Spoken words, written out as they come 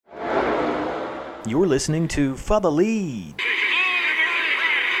You're listening to Fah The Lead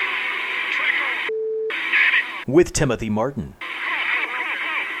with Timothy Martin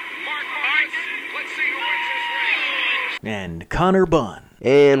and Connor Bunn.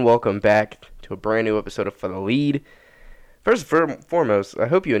 And welcome back to a brand new episode of Fah The Lead. First and foremost, I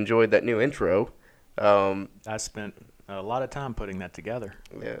hope you enjoyed that new intro. I spent a lot of time putting that together.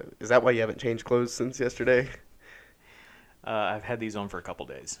 Yeah, is that why you haven't changed clothes since yesterday? I've had these on for a couple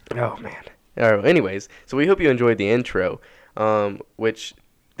days. Oh, man. All right, anyways, so we hope you enjoyed the intro, which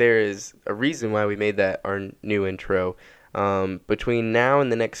there is a reason why we made that our new intro. Between now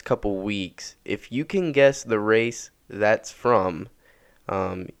and the next couple weeks, if you can guess the race that's from,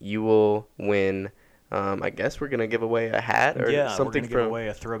 you will win. I guess we're gonna give away a hat or something. We're gonna give away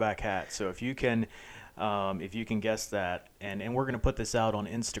a throwback hat. So if you can guess that, and we're gonna put this out on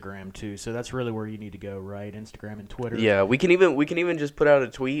Instagram too. So that's really where you need to go, right? Instagram and Twitter. Yeah, we can even just put out a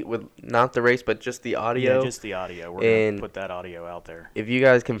tweet with not the race, but just the audio. Yeah, just the audio. We're gonna put that audio out there. If you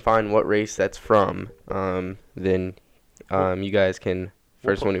guys can find what race that's from, then you guys can.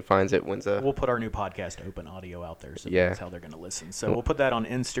 First one who finds it wins a... We'll put our new podcast, Open Audio, out there, so yeah. That's how they're going to listen. So we'll put that on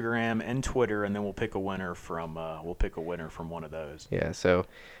Instagram and Twitter, and then we'll pick a winner from one of those. Yeah, so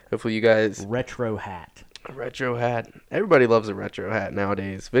hopefully you guys... Retro hat. Retro hat. Everybody loves a retro hat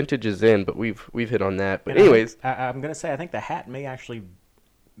nowadays. Vintage is in, but we've hit on that. But anyways... I'm going to say I think the hat may actually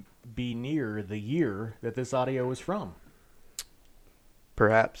be near the year that this audio was from.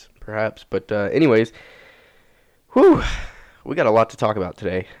 Perhaps. But anyways... Whew... We got a lot to talk about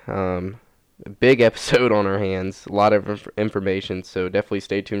today. A big episode on our hands, a lot of information, so definitely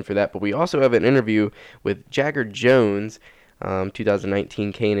stay tuned for that. But we also have an interview with Jagger Jones,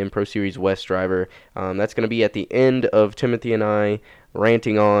 2019 K&N Pro Series West driver. That's going to be at the end of Timothy and I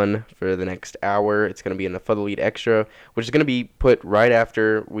ranting on for the next hour. It's going to be in the Fah The Lead Extra, which is going to be put right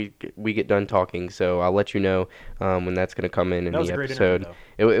after we get done talking. So I'll let you know when that's going to come in the episode. Great interview,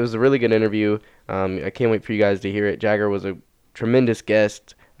 it was a really good interview. I can't wait for you guys to hear it. Jagger was a tremendous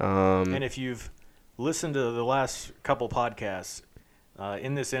guest. And if you've listened to the last couple podcasts,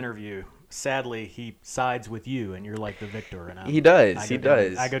 in this interview, sadly, he sides with you, and you're like the victor. And he does.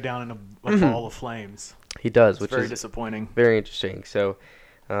 I go down in a ball of flames. He does, It's which very is disappointing. Very interesting. So,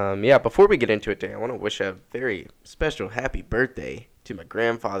 before we get into it today, I want to wish a very special happy birthday to my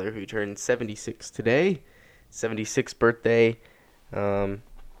grandfather, who turned 76 today. 76th birthday.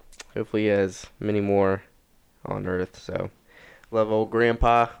 Hopefully he has many more on Earth, so... Love old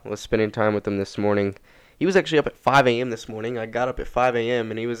grandpa. Was spending time with him this morning. He was actually up at 5 a.m. this morning. I got up at 5 a.m.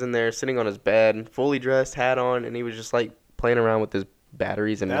 and he was in there sitting on his bed, fully dressed, hat on, and he was just like playing around with his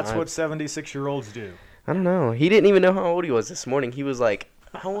batteries and That's what 76-year-olds do. I don't know. He didn't even know how old he was this morning. He was like,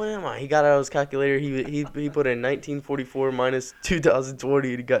 how old am I? He got out his calculator. He put in 1944 minus 2020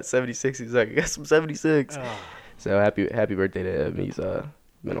 and he got 76. He's like, I got some 76. Oh. So happy birthday to him. He's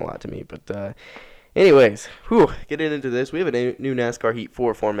meant a lot to me. But anyways, getting into this, we have a new NASCAR Heat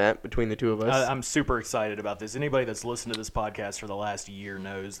 4 format between the two of us. I'm super excited about this. Anybody that's listened to this podcast for the last year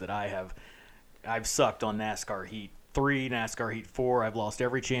knows that I've sucked on NASCAR Heat 3, NASCAR Heat 4. I've lost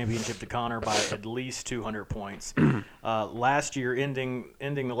every championship to Connor by at least 200 points. Last year, ending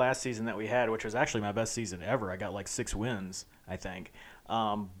the last season that we had, which was actually my best season ever, I got like 6 wins, I think.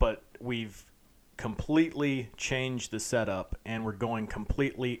 But we've completely changed the setup, and we're going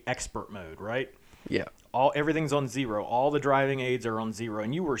completely expert mode, right? Yeah. Everything's on 0. All the driving aids are on 0,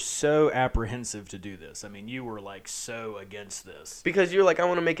 and you were so apprehensive to do this. I mean, you were like so against this. Because you're like, I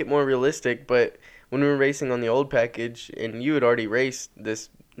want to make it more realistic, but when we were racing on the old package, and you had already raced this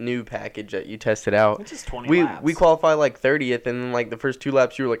new package that you tested out, it's just 20 laps. We qualified like 30th, and then like the first 2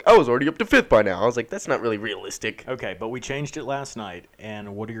 laps, you were like, I was already up to 5th by now. I was like, that's not really realistic. Okay, but we changed it last night,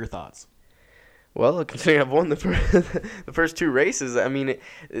 and what are your thoughts? Well, considering I've won the first 2 races, I mean,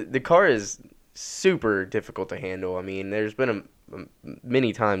 the car is super difficult to handle. I mean, there's been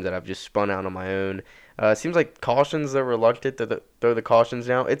many times that I've just spun out on my own. It seems like cautions are reluctant to throw the cautions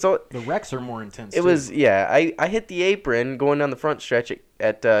now. The wrecks are more intense. It was, yeah. I hit the apron going down the front stretch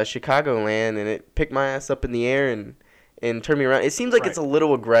at Chicagoland, and it picked my ass up in the air and turned me around. It seems like It's a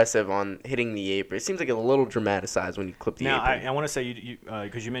little aggressive on hitting the apron. It seems like it's a little dramatized when you clip the apron. Now, I want to say,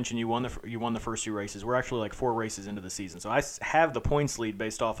 because you mentioned you won the first 2 races. We're actually like 4 races into the season. So I have the points lead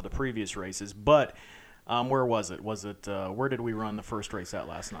based off of the previous races. But where was it? Where did we run the first race at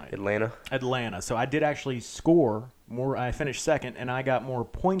last night? Atlanta. So I did actually score more. I finished second, and I got more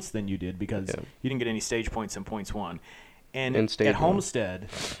points than you did because you didn't get any stage points in points won. And at Homestead,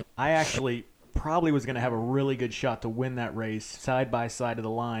 I actually probably was going to have a really good shot to win that race. Side by side of the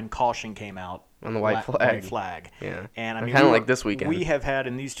line, caution came out, On the white flag. Yeah. And I mean, kind of like this weekend. We have had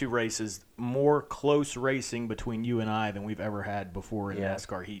in these two races more close racing between you and I than we've ever had before in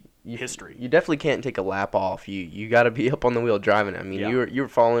NASCAR heat history. You definitely can't take a lap off. You got to be up on the wheel driving. I mean, you were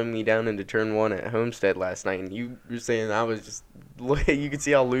following me down into turn 1 at Homestead last night, and you were saying I was just you could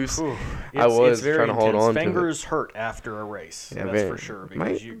see how loose I was it's very trying to hold on. Fingers hurt after a race. Yeah, that's for sure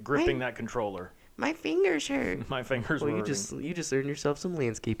because you're gripping that controller. My fingers hurt. My fingers. Well, you just earned yourself some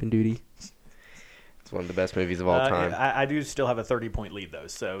landscaping duty. It's one of the best movies of all time. I do still have a 30-point lead though,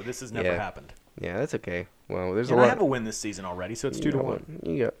 so this has never happened. Yeah, that's okay. Well, there's a lot. I have a win this season already, so it's 2-1.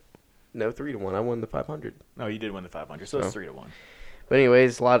 You got 3-1. I won the 500. No, you did win the 500, so it's 3-1. But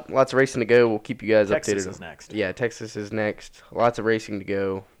anyways, lots of racing to go. We'll keep you guys updated. Texas is next. Yeah, Texas is next. Lots of racing to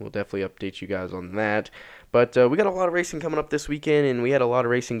go. We'll definitely update you guys on that. But we got a lot of racing coming up this weekend, and we had a lot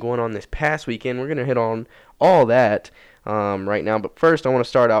of racing going on this past weekend. We're going to hit on all that right now. But first, I want to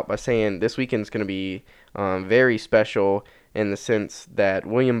start out by saying this weekend's going to be very special in the sense that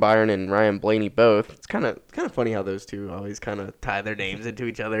William Byron and Ryan Blaney both. It's kind of funny how those two always kind of tie their names into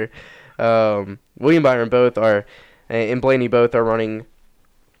each other. William Byron both are, and Blaney both are running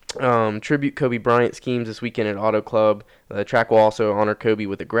tribute Kobe Bryant schemes this weekend at Auto Club. The track will also honor Kobe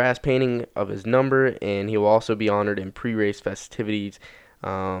with a grass painting of his number, and he will also be honored in pre-race festivities.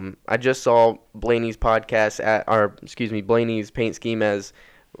 I just saw Blaney's Blaney's paint scheme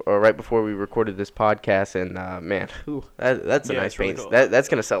right before we recorded this podcast, and man, that's a nice paint. Really cool. That's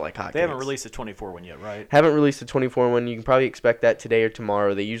gonna sell like hotcakes. They haven't released the 24 one yet, right? Haven't released the 24 one. You can probably expect that today or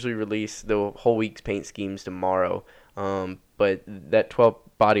tomorrow. They usually release the whole week's paint schemes tomorrow. But that 12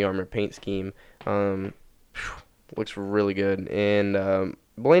 body armor paint scheme looks really good. And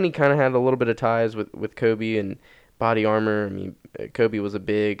Blaney kind of had a little bit of ties with Kobe and body armor. I mean, Kobe was a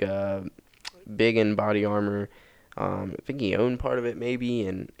big in body armor. I think he owned part of it maybe,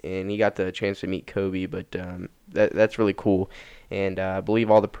 and he got the chance to meet Kobe. But that's really cool. And I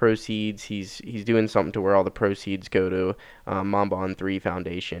believe all the proceeds, he's doing something to where all the proceeds go to Mamba on 3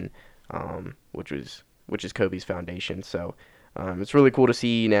 Foundation, which is Kobe's foundation. So it's really cool to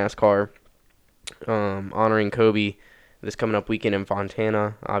see NASCAR honoring Kobe this coming up weekend in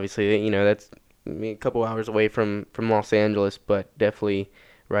Fontana. Obviously, that's a couple hours away from Los Angeles, but definitely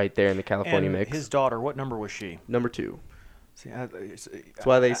right there in the California mix. His daughter, what number was she? Number 2. See, that's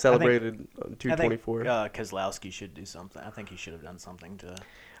why they celebrated 224. I think Keselowski should do something. I think he should have done something to...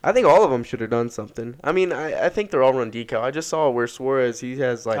 I think all of them should have done something. I mean, I think they're all run decal. I just saw where Suarez, he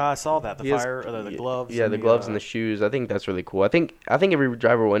has like... I saw that, the gloves. Yeah, the gloves and the shoes. I think that's really cool. I think every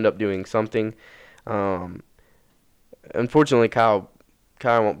driver will end up doing something. Unfortunately, Kyle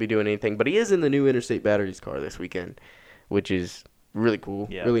won't be doing anything, but he is in the new Interstate Batteries car this weekend, which is really cool.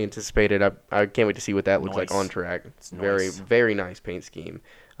 Yeah. Really anticipated. I can't wait to see what that looks like on track. It's very, very nice paint scheme.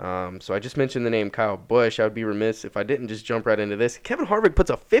 So I just mentioned the name Kyle Busch. I would be remiss if I didn't just jump right into this. Kevin Harvick puts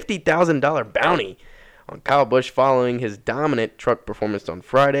a $50,000 bounty on Kyle Busch following his dominant truck performance on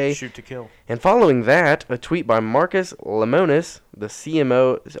Friday. Shoot to kill. And following that, a tweet by Marcus Lemonis, the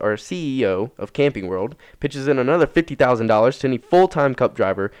CEO of Camping World, pitches in another $50,000 to any full-time Cup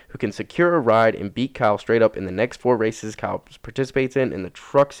driver who can secure a ride and beat Kyle straight up in the next 4 races Kyle participates in the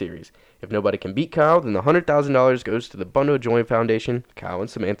Truck Series. If nobody can beat Kyle, then the $100,000 goes to the Bundle Joy Foundation, Kyle and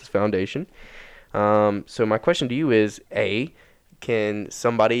Samantha's foundation. So my question to you is, A, can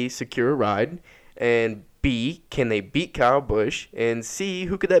somebody secure a ride? And B, can they beat Kyle Busch? And C,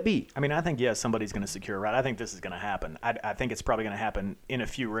 who could that be? I mean, I think, somebody's going to secure a ride. I think this is going to happen. I think it's probably going to happen in a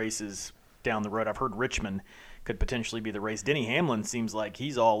few races down the road. I've heard Richmond could potentially be the race. Denny Hamlin seems like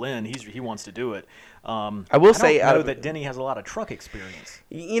he's all in. He wants to do it. I don't know that Denny has a lot of truck experience.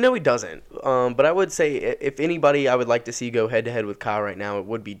 He doesn't. But I would say if anybody I would like to see go head-to-head with Kyle right now, it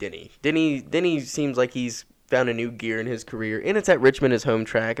would be Denny. Denny seems like he's found a new gear in his career, and it's at Richmond, his home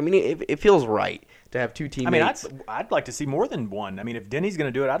track. I mean, it feels right to have 2 teammates. I mean, I'd like to see more than one. I mean, if Denny's going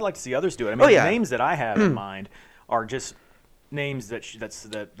to do it, I'd like to see others do it. I mean, the names that I have in mind are just names that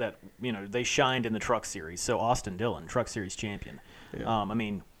they shined in the Truck Series. So Austin Dillon, Truck Series champion. Yeah. I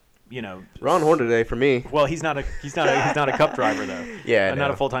mean, Ron Hornaday for me. Well, he's not a Cup driver though. Yeah,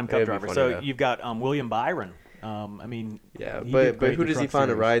 not a full-time Cup driver. So you've got William Byron. But who does he find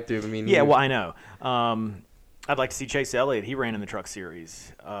a ride through? I mean, well, I know. I'd like to see Chase Elliott. He ran in the Truck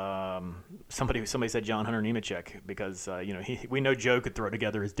Series. Somebody said John Hunter Nemechek because we know Joe could throw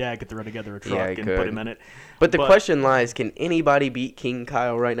together. His dad could throw together a truck and put him in it. But the question lies: can anybody beat King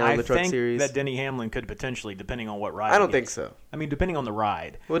Kyle right now in the Truck Series? I think that Denny Hamlin could potentially, depending on what ride. I don't think so. I mean, depending on the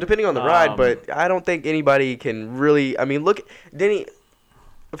ride. Well, depending on the ride, but I don't think anybody can really. I mean, look, Denny.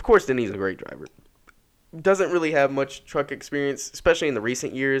 Of course, Denny's a great driver. Doesn't really have much truck experience, especially in the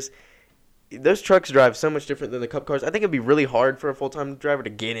recent years. those trucks drive so much different than the Cup cars. I think it'd be really hard for a full-time driver to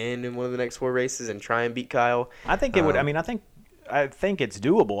get in one of the next 4 races and try and beat Kyle. I think it would. I mean, I think it's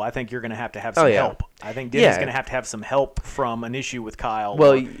doable. I think you're going to have some help. I think Denny's going to have some help from an issue with Kyle.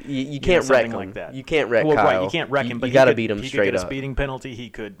 Well, you can't wreck him. Like that. You can't wreck Kyle. Right, you can't wreck him, but you got to beat him He straight could get up. a speeding penalty. He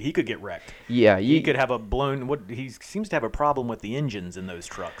could get wrecked. Yeah, he could have a blown. He seems to have a problem with the engines in those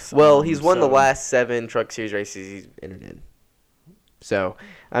trucks. Well, he's won the last 7 Truck Series races he's entered in. So,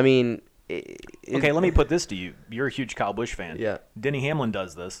 I mean, okay. Let me put this to you. You're a huge Kyle Busch fan. Yeah. Denny Hamlin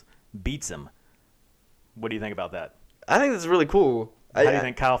does this, beats him. What do you think about that? I think that's really cool. How do you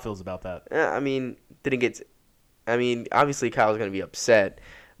think Kyle feels about that? I mean, obviously Kyle's going to be upset,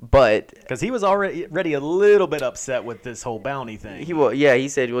 but because he was already a little bit upset with this whole bounty thing. He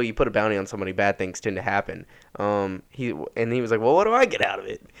said, well, you put a bounty on somebody, bad things tend to happen. He was like, well, what do I get out of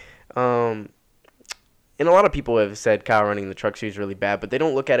it? And a lot of people have said Kyle running the Truck Series is really bad, but they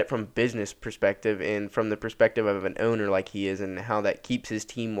don't look at it from a business perspective and from the perspective of an owner like he is, and how that keeps his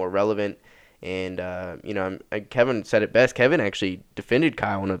team more relevant. And, Kevin said it best. Kevin actually defended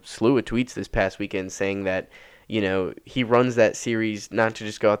Kyle in a slew of tweets this past weekend, saying that, he runs that series not to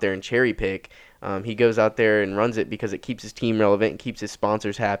just go out there and cherry pick. He goes out there and runs it because it keeps his team relevant, keeps his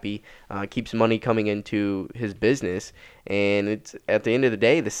sponsors happy, keeps money coming into his business. And it's at the end of the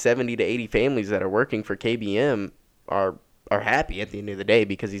day, the 70 to 80 families that are working for KBM are happy at the end of the day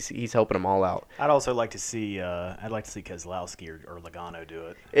because he's helping them all out. I'd also like to see Keselowski or Logano do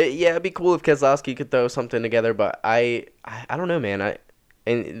it. It'd be cool if Keselowski could throw something together, but I don't know, man.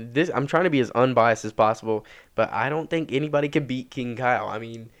 I'm trying to be as unbiased as possible, but I don't think anybody can beat King Kyle. I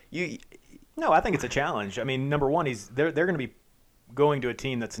mean, No, I think it's a challenge. I mean, number one, they're going to be going to a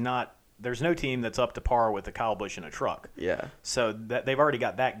team that's not. There's no team that's up to par with a Kyle Busch in a truck. Yeah. So that they've already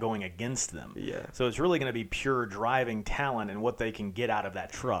got that going against them. Yeah. So it's really going to be pure driving talent and what they can get out of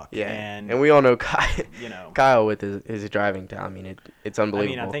that truck. Yeah. And we all know Kyle with his driving talent. I mean, it's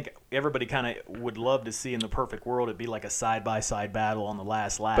unbelievable. I think everybody kind of would love to see in the perfect world it'd be like a side-by-side battle on the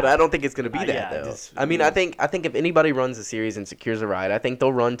last lap. But I don't think it's going to be that, though. I think if anybody runs the series and secures a ride, I think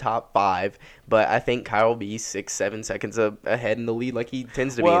they'll run top 5. But I think Kyle will be 6-7 seconds ahead in the lead like he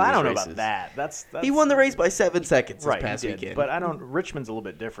tends to be in these races. Well, I don't know about that. That's he won the race by 7 seconds this past weekend. But Richmond's a little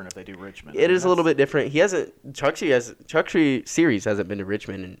bit different if they do Richmond. It is a little bit different. Truck Series hasn't been to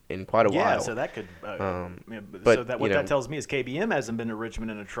Richmond in quite a while. Yeah, so that could. That tells me is KBM hasn't been to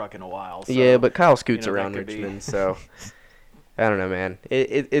Richmond in a truck in a while. So, yeah, but Kyle scoots around Richmond, so I don't know, man.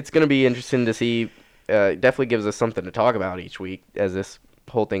 It's going to be interesting to see. Definitely gives us something to talk about each week as this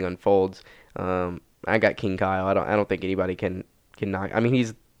whole thing unfolds. I got King Kyle. I don't think anybody can knock. I mean,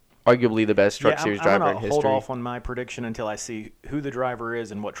 he's arguably the best Truck Series driver in history. I'm gonna hold off on my prediction until I see who the driver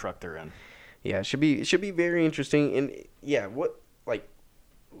is and what truck they're in. Yeah, it should be very interesting. And yeah, what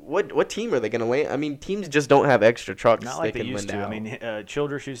team are they gonna land? I mean, teams just don't have extra trucks. Not like they used to. out. I mean,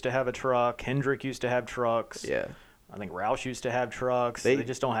 Childress used to have a truck. Hendrick used to have trucks. Yeah. I think Roush used to have trucks. They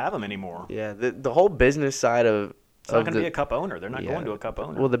just don't have them anymore. Yeah, the whole business side of it's not going to be a Cup owner. They're not going to a Cup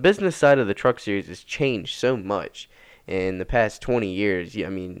owner. Well, the business side of the Truck Series has changed so much in the past 20 years. I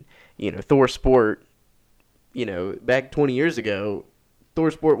mean, Thor Sport, back 20 years ago,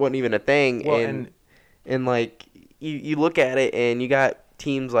 Thor Sport wasn't even a thing. Well, and like you look at it and you got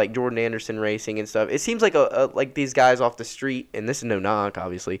teams like Jordan Anderson Racing and stuff. It seems like like these guys off the street, and this is no knock,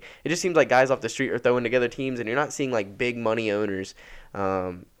 obviously. It just seems like guys off the street are throwing together teams, and you're not seeing like big money owners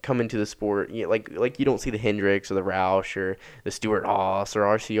come into the sport. Like you don't see the Hendricks or the Roush or the Stewart Haas or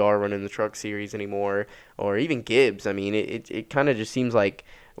RCR running the Truck Series anymore, or even Gibbs. I mean, it kind of just seems like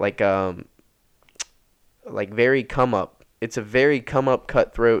very come up. It's a very come up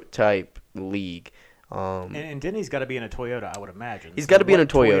cutthroat type league. And Denny's got to be in a Toyota, I would imagine. He's got to be in a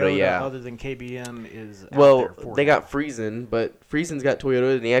Toyota, yeah. Other than KBM is out well, there for they him. got Friesen, but Friesen's got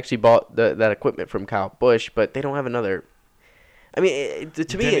Toyota, and he actually bought that equipment from Kyle Busch, but they don't have another. I mean,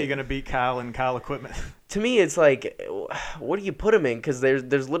 to me, Denny going to beat Kyle and Kyle equipment. To me, it's like, what do you put him in? Because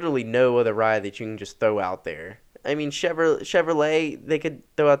there's literally no other ride that you can just throw out there. I mean, Chevrolet, they could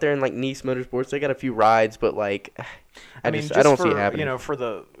throw out there in like Nice Motorsports. They got a few rides, but like, I don't see it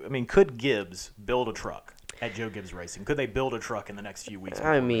happening. Could Gibbs build a truck at Joe Gibbs Racing? Could they build a truck in the next few weeks?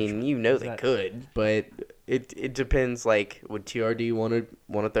 I mean, they could, but it depends. Like, would TRD want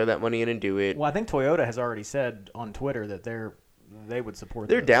to throw that money in and do it? Well, I think Toyota has already said on Twitter that they would support.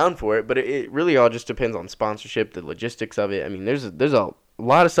 They're down for it, but it really all just depends on sponsorship, the logistics of it. I mean, there's a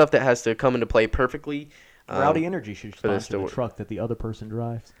lot of stuff that has to come into play perfectly. Rowdy Energy should sponsor the truck that the other person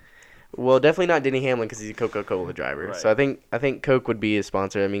drives. Well, definitely not Denny Hamlin because he's a Coca-Cola driver. Right. So I think Coke would be his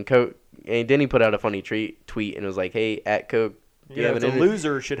sponsor. I mean, Coke. And Denny put out a funny tweet and was like, "Hey, at Coke, The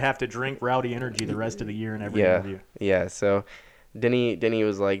loser should have to drink Rowdy Energy the rest of the year in every interview. Yeah, so Denny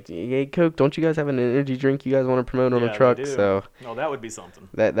was like, hey, Coke, don't you guys have an energy drink you guys want to promote on a truck? So that would be something.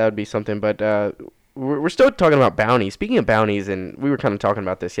 That would be something, but we're still talking about bounties. Speaking of bounties, and we were kind of talking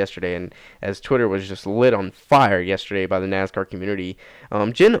about this yesterday, and as Twitter was just lit on fire yesterday by the NASCAR community,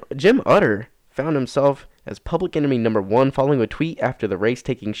 Jim Utter found himself as public enemy number 1 following a tweet after the race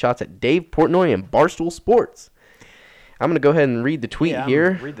taking shots at Dave Portnoy and Barstool Sports. I'm going to go ahead and read the tweet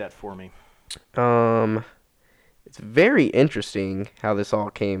here. Read that for me. It's very interesting how this all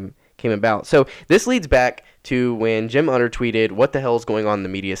came about. So this leads back to when Jim Utter tweeted, "What the hell is going on in the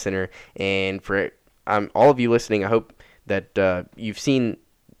media center?" And for all of you listening, I hope that you've seen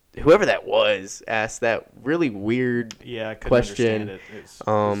whoever that was asked that really weird question. It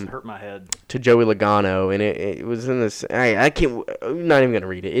hurt my head. To Joey Logano, and it was in this. I'm not even gonna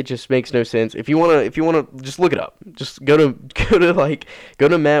read it. It just makes no sense. If you wanna, just look it up. Just go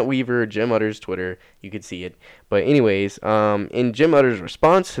to Matt Weaver or Jim Utter's Twitter. You could see it. But anyways, in Jim Utter's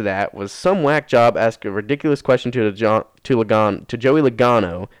response to that was some whack job asked a ridiculous question to Joey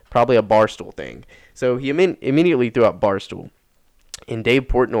Logano, probably a Barstool thing. So he immediately threw out Barstool. And Dave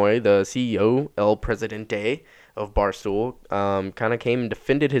Portnoy, the CEO, El Presidente of Barstool, kind of came and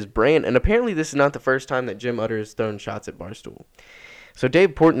defended his brand. And apparently this is not the first time that Jim Utter has thrown shots at Barstool. So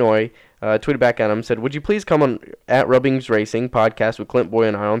Dave Portnoy tweeted back at him, said, "Would you please come on at Rubbings Racing podcast with Clint Boy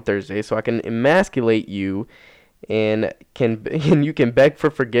and I on Thursday so I can emasculate you and you can beg for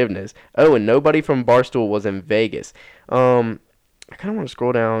forgiveness. Oh, and nobody from Barstool was in Vegas." I kind of want to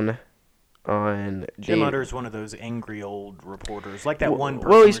scroll down on Jim Utter's one of those angry old reporters, like that one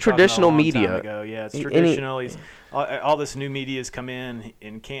person. Well, he's traditional media. Yeah, it's traditional. He's all this new media's come in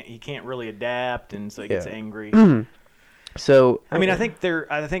and he can't really adapt, and so he gets angry. So I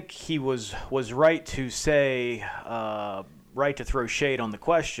think he was right to say right to throw shade on the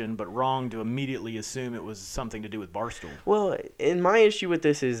question, but wrong to immediately assume it was something to do with Barstool. Well, and my issue with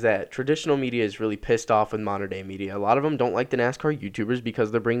this is that traditional media is really pissed off with modern-day media. A lot of them don't like the NASCAR YouTubers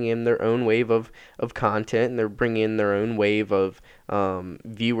because they're bringing in their own wave of content, and they're bringing in their own wave of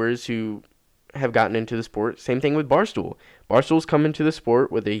viewers who have gotten into the sport. Same thing with Barstool. Barstool's come into the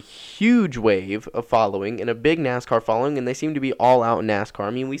sport with a huge wave of following and a big NASCAR following, and they seem to be all out in NASCAR.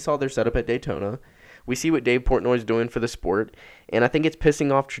 I mean, we saw their setup at Daytona. We see what Dave Portnoy is doing for the sport, and I think it's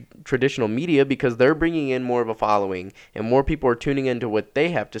pissing off traditional media because they're bringing in more of a following, and more people are tuning into what they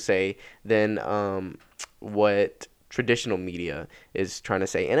have to say than what traditional media is trying to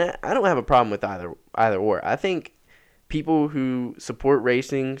say. And I don't have a problem with either or. I think people who support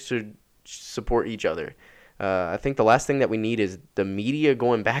racing should support each other. I think the last thing that we need is the media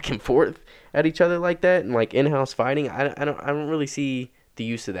going back and forth at each other like that and like in-house fighting. I don't really see the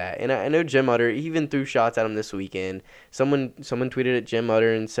use of that. And I know Jim Utter even threw shots at him this weekend. Someone tweeted at Jim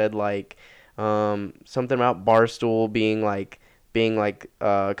Utter and said like something about Barstool being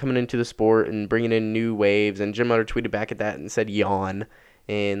coming into the sport and bringing in new waves, and Jim Utter tweeted back at that and said yawn.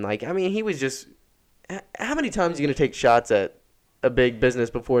 And like, I mean, he was just, how many times are you going to take shots at a big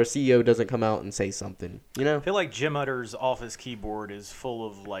business before a CEO doesn't come out and say something, you know? I feel like Jim Utter's office keyboard is full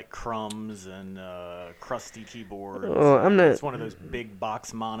of like crumbs and crusty keyboards. It's one of those big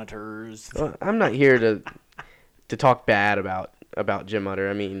box monitors. I'm not here to talk bad about Jim Utter.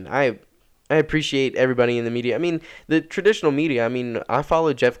 I mean, I appreciate everybody in the media. I mean, the traditional media. I mean, I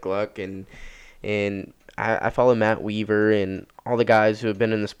follow Jeff Gluck and I follow Matt Weaver and all the guys who have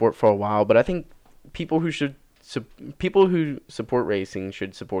been in the sport for a while. But I think people who support racing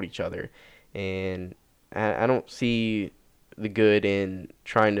should support each other, and I don't see the good in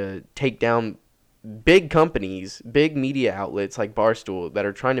trying to take down big companies, big media outlets like Barstool that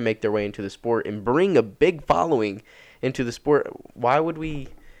are trying to make their way into the sport and bring a big following into the sport. Why would we?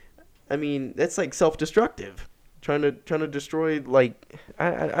 I mean, that's like self-destructive. Trying to destroy, like, I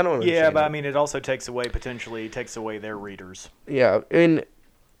don't understand. Yeah, but I mean, it also potentially takes away their readers. Yeah, and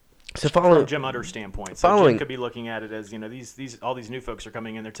so from Jim Utter's standpoint, so Jim could be looking at it as, you know, all these new folks are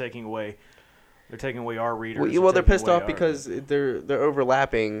coming in, they're taking away our readers. Well, they're pissed off because they're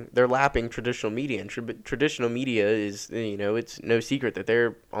overlapping, they're lapping traditional media, and traditional media is, you know, it's no secret that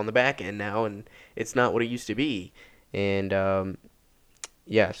they're on the back end now, and it's not what it used to be, and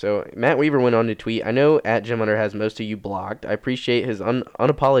yeah. So Matt Weaver went on to tweet, "I know at Jim Utter has most of you blocked. I appreciate his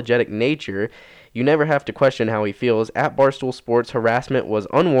unapologetic nature. You never have to question how he feels. At Barstool Sports, harassment was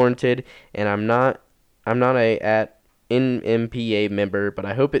unwarranted, and I'm not a at NMPA member, but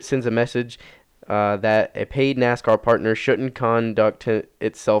I hope it sends a message that a paid NASCAR partner shouldn't conduct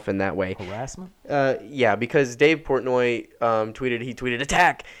itself in that way." Harassment? Yeah, because Dave Portnoy tweeted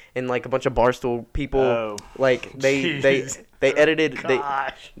attack, and like a bunch of Barstool people, they They edited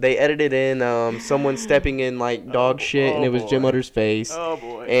Gosh. they edited in someone stepping in like dog shit, and it was Jim Utter's face. Oh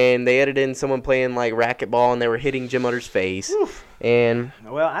boy. And they edited in someone playing like racquetball, and they were hitting Jim Utter's face. Oof. And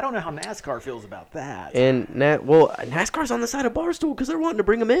Well, I don't know how NASCAR feels about that. NASCAR's on the side of Barstool because they're wanting to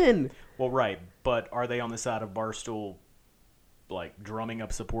bring him in. Well, right, but are they on the side of Barstool, like drumming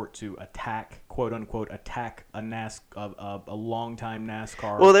up support to attack, quote unquote, attack a longtime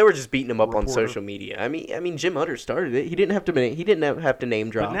NASCAR? Well, they were just beating him up on reporter. social media. I mean, Jim Utter started it. He didn't have to name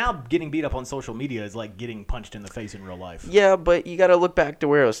drop. But now getting beat up on social media is like getting punched in the face in real life. Yeah, but you got to look back to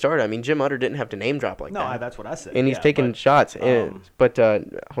where it was started. I mean, Jim Utter didn't have to name drop like that. No, that's what I said. And he's taking shots. But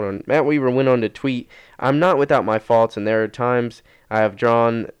hold on, Matt Weaver went on to tweet, "I'm not without my faults, and there are times I have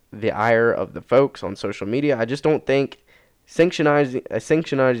drawn the ire of the folks on social media. I just don't think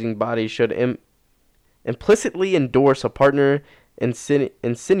sanctionizing body should implicitly endorse a partner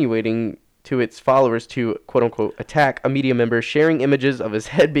insinuating to its followers to, quote-unquote, attack a media member, sharing images of his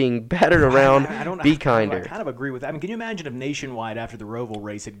head being battered around. Be kinder." I kind of agree with that. I mean, can you imagine if Nationwide, after the Roval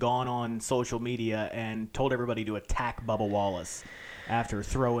race, had gone on social media and told everybody to attack Bubba Wallace after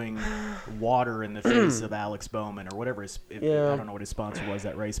throwing water in the face of Alex Bowman or whatever I don't know what his sponsor was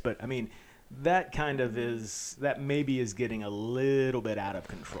that race, but I mean, that maybe is getting a little bit out of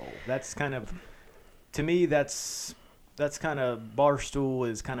control. That's kind of, to me, that's kind of Barstool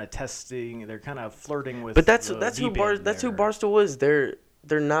is kind of testing. They're kind of flirting with. But that's who Barstool is. They're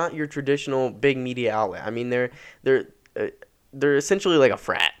not your traditional big media outlet. I mean, they're essentially like a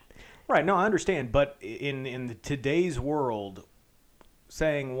frat. Right. No, I understand. But in today's world,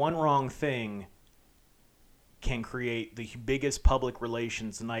 saying one wrong thing can create the biggest public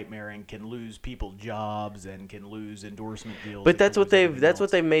relations nightmare and can lose people jobs and can lose endorsement deals. But that's what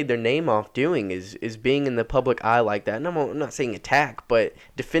they've made their name off doing is being in the public eye like that. And I'm not saying attack, but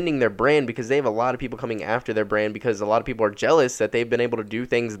defending their brand, because they have a lot of people coming after their brand because a lot of people are jealous that they've been able to do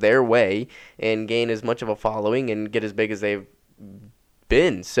things their way and gain as much of a following and get as big as they've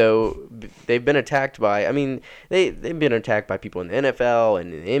been. So they've been attacked by, I mean, they've been attacked by people in the NFL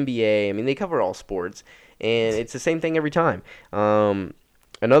and in the NBA. I mean, they cover all sports. And it's the same thing every time.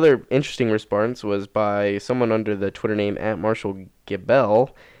 Another interesting response was by someone under the Twitter name @MarshallGibel.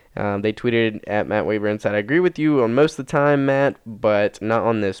 They tweeted at Matt Weaver and said, "I agree with you on most of the time, Matt, but not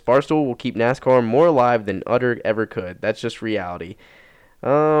on this. Barstool will keep NASCAR more alive than Utter ever could. That's just reality."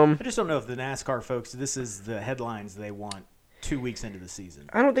 I just don't know if the NASCAR folks, this is the headlines they want 2 weeks into the season.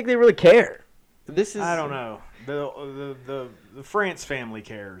 I don't think they really care. I don't know. The France family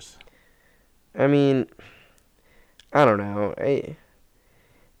cares. I mean, I don't know. I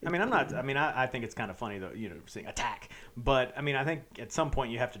think it's kind of funny though, saying attack. But I mean, I think at some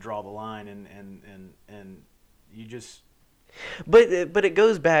point you have to draw the line, and you just. But it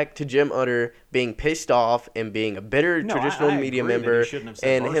goes back to Jim Utter being pissed off and being a bitter traditional media member,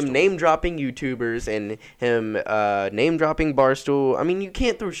 and him name dropping YouTubers and him name dropping Barstool. I mean, you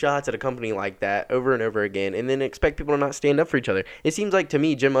can't throw shots at a company like that over and over again and then expect people to not stand up for each other. It seems like to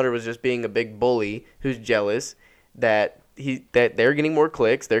me Jim Utter was just being a big bully who's jealous that they're getting more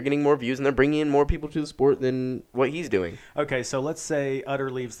clicks, they're getting more views, and they're bringing in more people to the sport than what he's doing. Okay, so let's say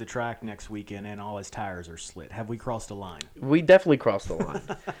Utter leaves the track next weekend and all his tires are slit. Have we crossed a line? We definitely crossed the line.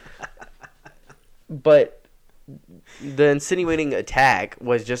 But the insinuating attack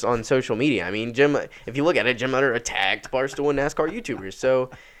was just on social media. I mean, if you look at it, Jim Utter attacked Barstool and NASCAR YouTubers. So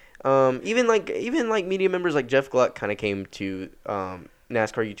even like media members like Jeff Gluck kind of came to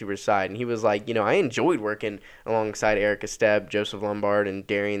NASCAR YouTubers' side, and he was like, I enjoyed working alongside Eric Esteb, Joseph Lombard, and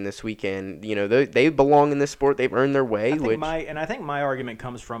Darian this weekend. They belong in this sport. They've earned their way. I think my argument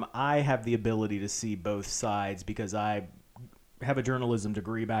comes from I have the ability to see both sides because I have a journalism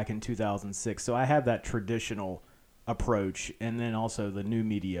degree back in 2006, so I have that traditional approach and then also the new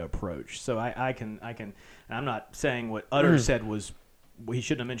media approach. So I can. And I'm not saying what Utter said was. He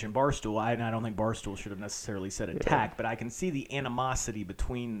shouldn't have mentioned Barstool. I don't think Barstool should have necessarily said attack, but I can see the animosity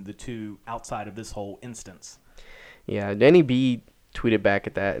between the two outside of this whole instance. Yeah, Danny B tweeted back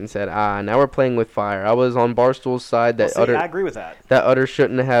at that and said, now we're playing with fire. I was on Barstool's side. I agree with that. That Utter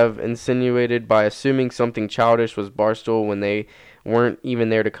shouldn't have insinuated by assuming something childish was Barstool when they weren't even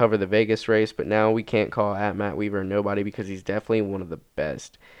there to cover the Vegas race, but now we can't call Matt Weaver nobody because he's definitely one of the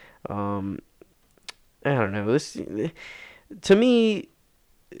best. I don't know. To me,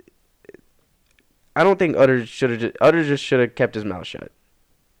 I don't think Utter just should have kept his mouth shut.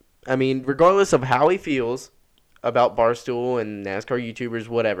 I mean, regardless of how he feels about Barstool and NASCAR YouTubers,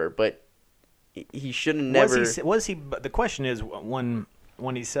 whatever, but he should have never. Was he? The question is, one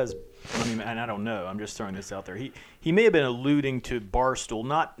when he says, and I don't know, I'm just throwing this out there. He may have been alluding to Barstool,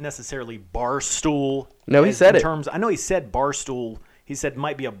 not necessarily Barstool. No, he said it. I know he said Barstool. He said it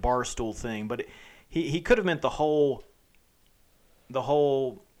might be a Barstool thing, but he could have meant the whole,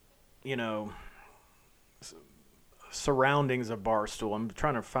 surroundings of Barstool. I'm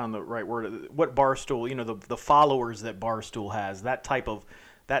trying to find the right word. What Barstool, the followers that Barstool has, that type of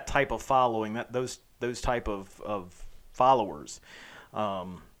following, those type of followers.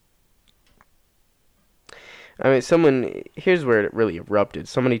 Here's where it really erupted.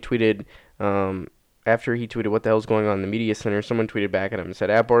 Somebody tweeted, after he tweeted, what the hell's going on in the media center, someone tweeted back at him and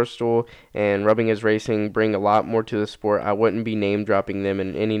said, at Barstool and Rubbing Is Racing bring a lot more to the sport. I wouldn't be name-dropping them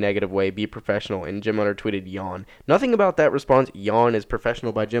in any negative way. Be professional. And Jim Utter tweeted, yawn. Nothing about that response, yawn, is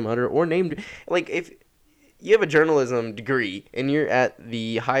professional by Jim Utter or named. Like, if you have a journalism degree and you're at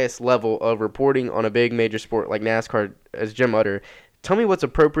the highest level of reporting on a big major sport like NASCAR as Jim Utter, tell me what's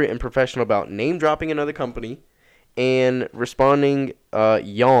appropriate and professional about name-dropping another company and responding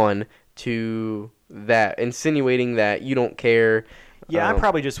yawn to that, insinuating that you don't care. Yeah, I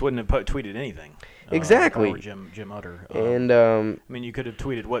probably just wouldn't have tweeted anything. Exactly. Or Jim Utter. You could have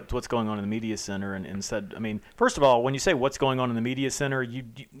tweeted what's going on in the media center and said, first of all, when you say what's going on in the media center, you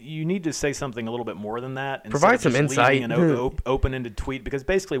need to say something a little bit more than that. Provide some insight. An open-ended tweet, because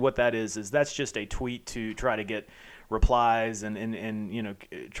basically what that is that's just a tweet to try to get replies and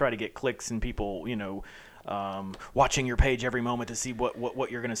try to get clicks and people, watching your page every moment to see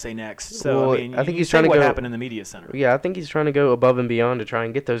what you're going to say next. So I think he's trying to what go, happened in the media center. Yeah, I think he's trying to go above and beyond to try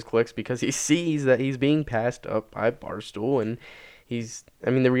and get those clicks because he sees that he's being passed up by Barstool, and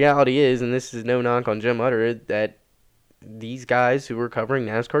the reality is, and this is no knock on Jim Utter, that these guys who are covering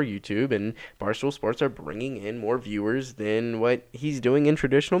NASCAR YouTube and Barstool Sports are bringing in more viewers than what he's doing in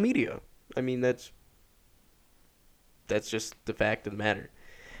traditional media. That's just the fact of the matter.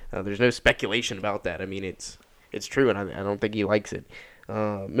 There's no speculation about that. It's true, and I don't think he likes it.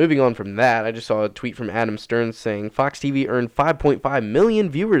 Moving on from that, I just saw a tweet from Adam Stern saying Fox TV earned 5.5 million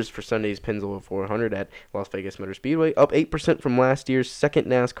viewers for Sunday's Pennzoil 400 at Las Vegas Motor Speedway, up 8% from last year's second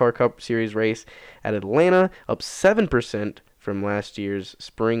NASCAR Cup Series race at Atlanta, up 7% from last year's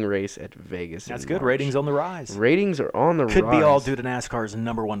spring race at Vegas. That's good. Ratings on the rise. Ratings are on the rise. Could be all due to NASCAR's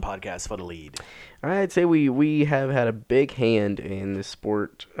 #1 podcast, Fah The Lead. I'd say we have had a big hand in the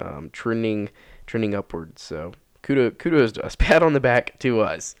sport trending upwards. So kudos to us. Pat on the back to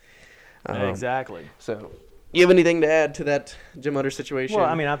us. Exactly. So, you have anything to add to that Jim Utter situation? Well,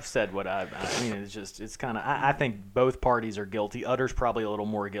 I've said what it's kind of. I think both parties are guilty. Utter's probably a little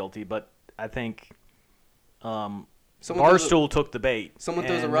more guilty, but I think Barstool took the bait. Someone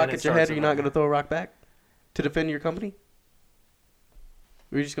throws a rock at your head, are you not going to throw a rock back to defend your company?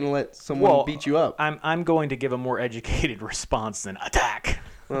 Or are you just going to let someone beat you up? I'm going to give a more educated response than attack.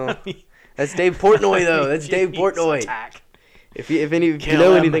 Well, that's Dave Portnoy, though. That's Dave Portnoy. Attack. If you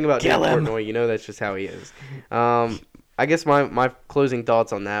know anything about Dave Portnoy, you know that's just how he is. I guess my closing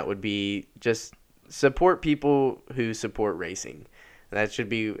thoughts on that would be just support people who support racing. That should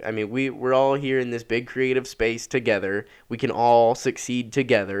be, we're all here in this big creative space together. We can all succeed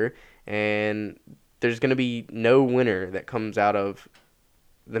together, and there's going to be no winner that comes out of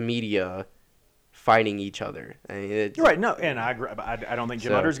the media fighting each other. You're right. No, and I agree. I don't think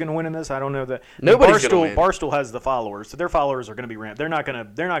Jim Utter's going to win in this. I don't know that nobody's going to win. Barstool has the followers, so their followers are going to be ramped. They're not going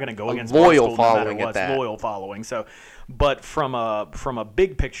to go against loyal Barstool following no matter what. At that. Loyal following. So, but from a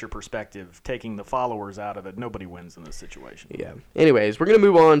big picture perspective, taking the followers out of it, nobody wins in this situation. Yeah. Anyways, we're going to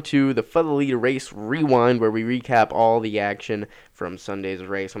move on to the Fah The Lead Race Rewind, where we recap all the action from Sunday's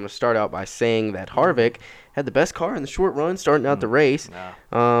race. I'm going to start out by saying that Harvick had the best car in the short run starting out the race.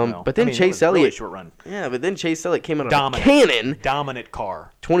 But then Chase Elliott. Really short run. Yeah, but then Chase Elliott came out of a cannon. Dominant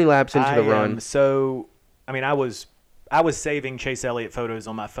car. 20 laps into the run. I was saving Chase Elliott photos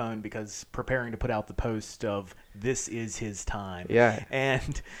on my phone because preparing to put out the post of this is his time. Yeah.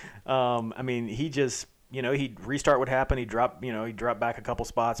 And he just, he'd restart what happened. He dropped back a couple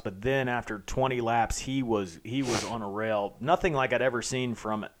spots, but then after 20 laps, he was on a rail. Nothing like I'd ever seen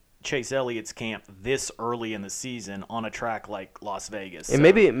from Chase Elliott's camp this early in the season on a track like Las Vegas. And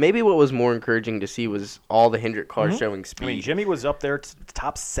maybe what was more encouraging to see was all the Hendrick cars showing speed. Jimmy was up there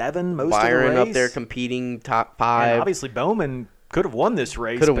top 7 most Byron of the race. up there competing top 5. And obviously Bowman could have won this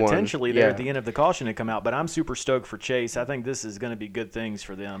race potentially there at the end of the caution to come out, but I'm super stoked for Chase. I think this is going to be good things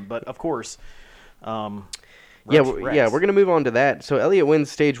for them. But of course, we're going to move on to that. So Elliott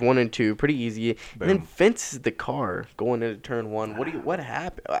wins stage 1 and 2 pretty easy. Boom. And then fences the car going into turn 1. What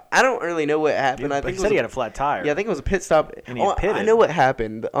happened? I don't really know what happened. I think he had a flat tire. Yeah, I think it was a pit stop. And he pitted. I know what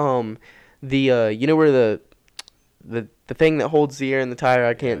happened. Where the thing that holds the air in the tire.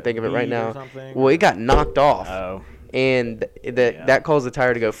 I can't think of it right now. Well, it got knocked off. Oh. And that caused the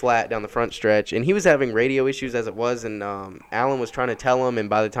tire to go flat down the front stretch. And he was having radio issues as it was, and Alan was trying to tell him, and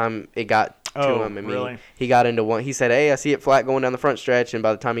by the time it got to him, really? He got into one. He said, "Hey, I see it flat going down the front stretch," and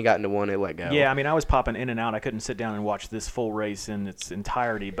by the time he got into one, it let go. Yeah, I mean, I was popping in and out. I couldn't sit down and watch this full race in its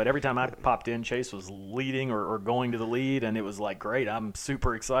entirety, but every time I popped in, Chase was leading or going to the lead, and it was like, great, I'm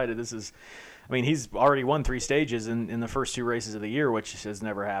super excited. I mean, he's already won 3 stages in the first 2 races of the year, which has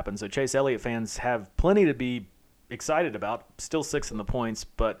never happened. So Chase Elliott fans have plenty to be excited about. Still 6th in the points,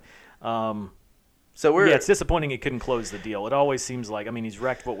 but it's disappointing he couldn't close the deal. It always seems like, I mean, he's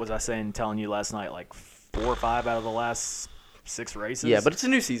wrecked, what was I telling you last night, like 4 or 5 out of the last 6 races. Yeah, but it's a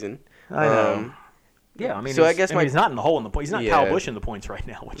new season. I know. Yeah, I mean, so I guess he's not in the hole in the points. He's not Kyle Busch in the points right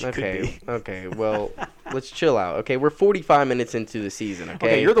now, which he could be. Okay, well, let's chill out. Okay, we're 45 minutes into the season,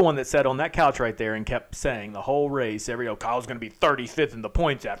 okay? You're the one that sat on that couch right there and kept saying the whole race, Kyle's going to be 35th in the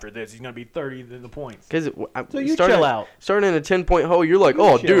points after this. He's going to be 30th in the points. Because so you chill out. Starting in a 10-point hole, you're like,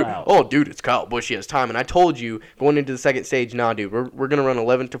 dude, it's Kyle Busch. He has time. And I told you going into the second stage, nah, dude, we're going to run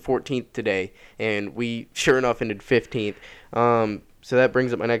 11th to 14th today. And we, sure enough, ended 15th. So that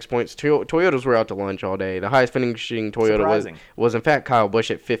brings up my next point. Toyotas were out to lunch all day. The highest finishing Toyota was in fact Kyle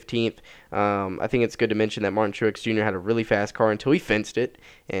Busch at 15th. I think it's good to mention that Martin Truex Jr. had a really fast car until he fenced it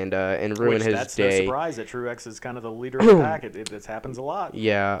and ruined his day. That's no surprise that Truex is kind of the leader of the pack. It happens a lot.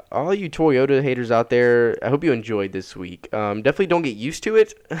 Yeah, all you Toyota haters out there, I hope you enjoyed this week. Definitely don't get used to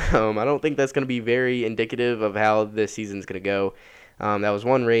it. I don't think that's going to be very indicative of how this season's going to go. That was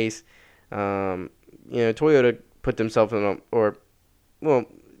one race. Toyota put themselves in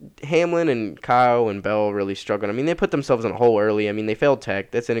Hamlin and Kyle and Bell really struggled. I mean, they put themselves in a hole early. I mean, they failed tech.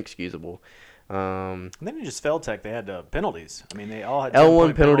 That's inexcusable. And then they just failed tech. They had penalties. I mean, they all had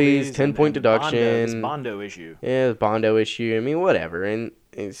L1 penalties, 10-point deduction. Bondo issue. Yeah, the Bondo issue. I mean, whatever. And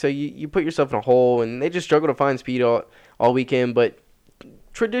so you put yourself in a hole, and they just struggle to find speed all weekend. But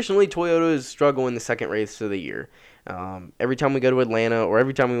traditionally, Toyota is struggle in the second race of the year. Every time we go to Atlanta, or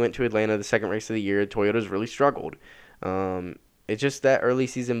every time we went to Atlanta, the second race of the year, Toyota's really struggled. It's just that early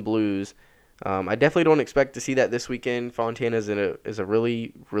season blues. I definitely don't expect to see that this weekend. Fontana is a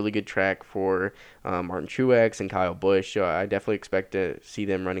really, really good track for Martin Truex and Kyle Busch. So I definitely expect to see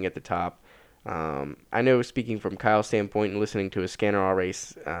them running at the top. I know, speaking from Kyle's standpoint and listening to his Scanner R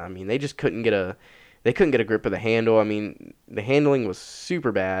race, I mean, they just couldn't get a grip of the handle. I mean, the handling was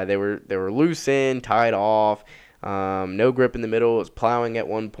super bad. They were loose in, tied off, no grip in the middle. It was plowing at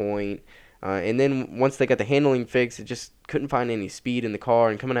one point. And then once they got the handling fixed, it just couldn't find any speed in the car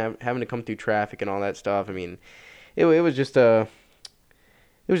and having to come through traffic and all that stuff. I mean, it was just a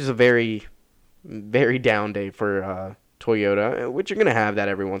very, very down day for Toyota, which you're gonna have that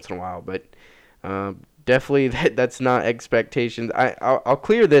every once in a while. But definitely that's not expectations. I'll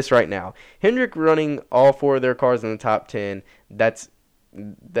clear this right now. Hendrick running all 4 of their cars in the top 10. That's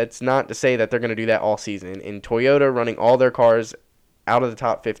not to say that they're gonna do that all season. And Toyota running all their cars out of the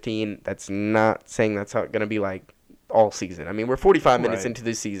top 15, that's not saying that's going to be like all season. I mean, we're 45 minutes into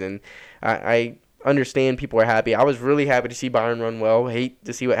this season. I understand people are happy. I was really happy to see Byron run well. Hate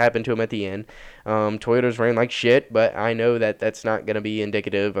to see what happened to him at the end. Toyota's ran like shit, but I know that that's not going to be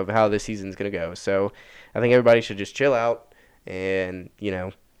indicative of how this season's going to go. So I think everybody should just chill out and,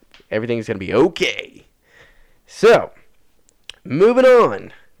 everything's going to be okay. So, moving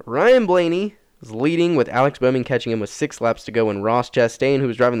on. Ryan Blaney was leading with Alex Bowman catching him with 6 laps to go, and Ross Chastain, who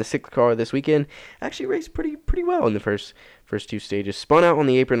was driving the 6th car this weekend, actually raced pretty well in the first 2 stages. Spun out on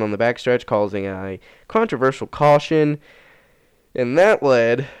the apron on the backstretch, causing a controversial caution, and that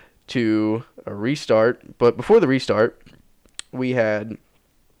led to a restart. But before the restart, we had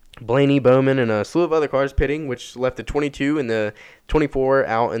Blaney, Bowman, and a slew of other cars pitting, which left the 22 and the 24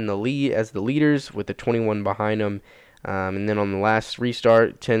 out in the lead as the leaders, with the 21 behind them. And then on the last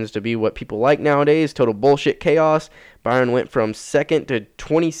restart, tends to be what people like nowadays, total bullshit chaos. Byron went from 2nd to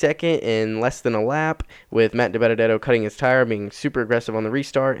 22nd in less than a lap, with Matt DiBenedetto cutting his tire, being super aggressive on the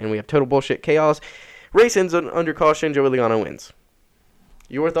restart, and we have total bullshit chaos. Race ends under caution, Joey Logano wins.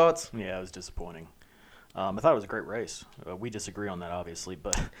 Your thoughts? Yeah, it was disappointing. I thought it was a great race. We disagree on that, obviously,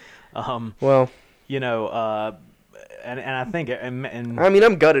 but And I think, and I mean,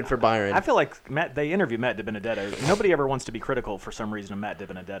 I'm gutted for Byron. I feel like they interviewed Matt DiBenedetto. Nobody ever wants to be critical for some reason of Matt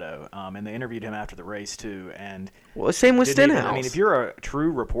DiBenedetto, and they interviewed him after the race too. And same with Stenhouse. I mean, if you're a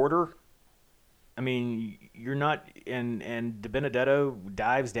true reporter, I mean, you're not. And DiBenedetto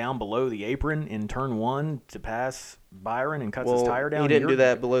dives down below the apron in turn 1 to pass Byron and cuts his tire down. He didn't do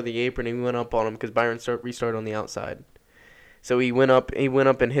that below the apron. He went up on him because Byron restarted on the outside. So he went up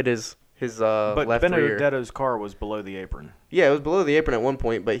and hit his But left rear. Benedetto's car was below the apron. Yeah, it was below the apron at one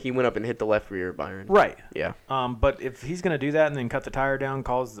point, but he went up and hit the left rear of Byron. Right. Yeah. But if he's going to do that and then cut the tire down,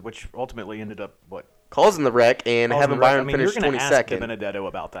 which ultimately ended up causing the wreck and having Byron finish 22nd. You're going to ask DiBenedetto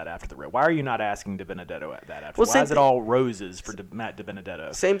about that after the wreck. Why are you not asking DiBenedetto that after? Well, why is it all roses for Matt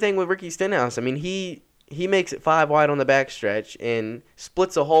DiBenedetto? Same thing with Ricky Stenhouse. I mean, he makes it 5 wide on the backstretch and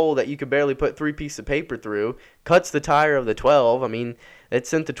splits a hole that you could barely put 3 pieces of paper through, cuts the tire of the 12. I mean, it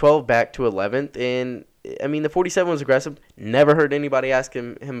sent the 12 back to 11th, and I mean, the 47 was aggressive. Never heard anybody ask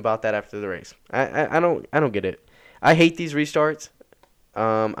him about that after the race. I don't get it. I hate these restarts.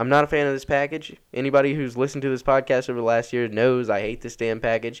 I'm not a fan of this package. Anybody who's listened to this podcast over the last year knows I hate this damn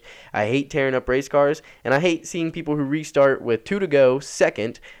package. I hate tearing up race cars, and I hate seeing people who restart with 2 to go,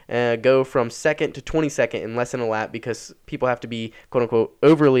 second, go from second to 22nd in less than a lap because people have to be, quote-unquote,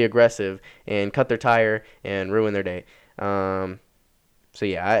 overly aggressive and cut their tire and ruin their day. So,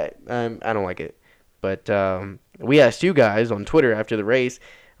 yeah, I don't like it. But we asked you guys on Twitter after the race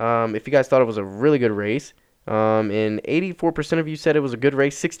if you guys thought it was a really good race. And 84% of you said it was a good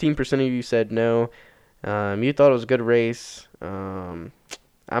race. 16% of you said no. You thought it was a good race. I'm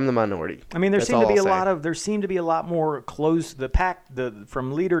the minority. I mean, there seemed to be a lot more close. The pack,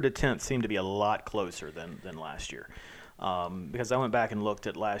 from leader to 10th, seemed to be a lot closer than last year. Because I went back and looked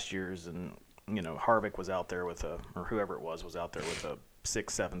at last year's, and Harvick was out there with or whoever it was out there with a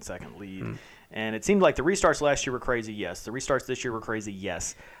 6-7 second lead. And it seemed like the restarts last year were crazy, yes. The restarts this year were crazy,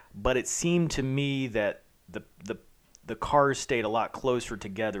 yes. But it seemed to me that the cars stayed a lot closer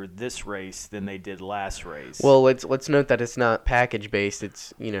together this race than they did last race. Well, let's note that it's not package based.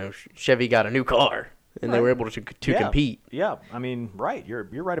 It's Chevy got a new car and they were able to compete. Yeah, I mean, right. You're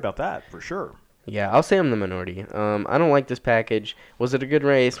right about that for sure. Yeah, I'll say I'm the minority. I don't like this package. Was it a good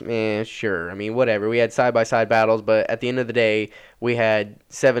race? Sure. I mean, whatever. We had side-by-side battles, but at the end of the day, we had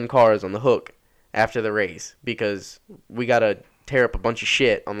 7 cars on the hook after the race because we got to tear up a bunch of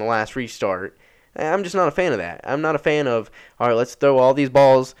shit on the last restart. I'm just not a fan of that. I'm not a fan of, all right, let's throw all these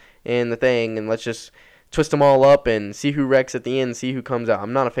balls in the thing and let's just twist them all up and see who wrecks at the end, see who comes out.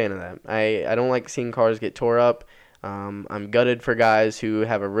 I'm not a fan of that. I don't like seeing cars get tore up. I'm gutted for guys who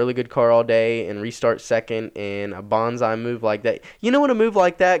have a really good car all day and restart second and a bonsai move like that. You know what a move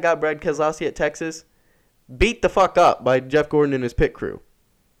like that got Brad Keselowski at Texas? Beat the fuck up by Jeff Gordon and his pit crew.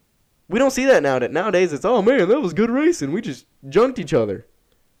 We don't see that nowadays. Nowadays it's, oh man, that was good racing. We just junked each other.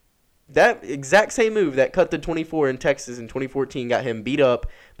 That exact same move that cut the 24 in Texas in 2014 got him beat up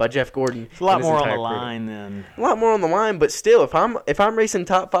by Jeff Gordon. It's a lot more on the line then. A lot more on the line, but still, if I'm racing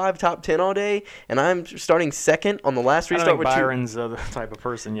top 5, top 10 all day, and I'm starting second on the last restart with Byron's the type of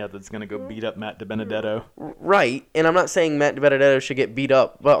person yet that's going to go beat up Matt DiBenedetto. Right, and I'm not saying Matt DiBenedetto should get beat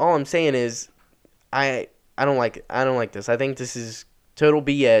up, but all I'm saying is I don't like this. I think this is total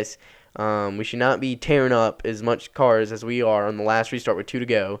BS. We should not be tearing up as much cars as we are on the last restart with 2 to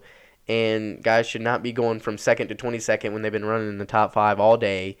go. And guys should not be going from second to 22nd when they've been running in the top 5 all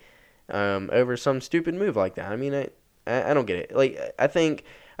day over some stupid move like that. I mean, I don't get it. Like I think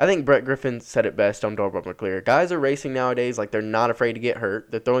Brett Griffin said it best on Darrell McClear. Guys are racing nowadays like they're not afraid to get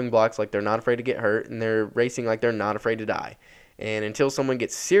hurt. They're throwing blocks like they're not afraid to get hurt, and they're racing like they're not afraid to die. And until someone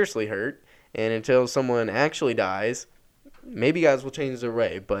gets seriously hurt, and until someone actually dies, maybe guys will change their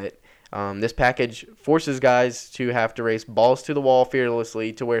way, but this package forces guys to have to race balls to the wall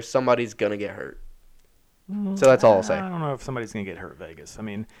fearlessly to where somebody's going to get hurt. So that's all I'll say. I don't know if somebody's going to get hurt at Vegas. I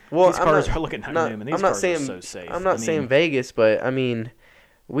mean, well, these cars are looking new, and these cars are so safe. I'm not saying Vegas, but, I mean,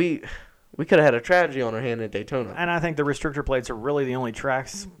 we could have had a tragedy on our hand at Daytona. And I think the restrictor plates are really the only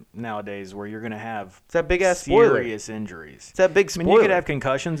tracks nowadays where you're going to have it's that big-ass serious injuries. It's that big spoiler. I mean, you could have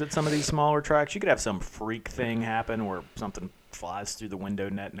concussions at some of these smaller tracks. You could have some freak thing happen where something flies through the window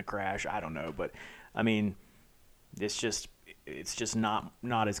net in a crash. I don't know, but I mean, it's just not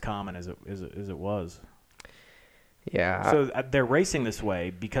as common as it was. Yeah. So they're racing this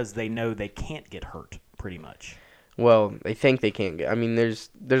way because they know they can't get hurt, pretty much. Well, they think they can't get. I mean, there's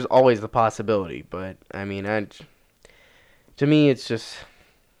always the possibility, but I mean, to me, it's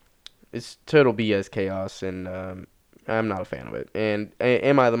total BS chaos, and I'm not a fan of it. And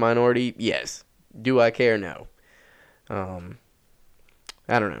am I the minority? Yes. Do I care? No.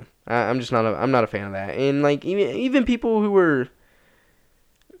 I don't know. I'm not a fan of that. And like even people who were,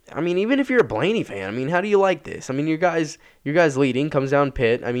 I mean, even if you're a Blaney fan, I mean, how do you like this? I mean, your guy's leading, comes down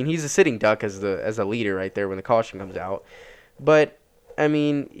pit. I mean, he's a sitting duck as a leader right there when the caution comes out. But I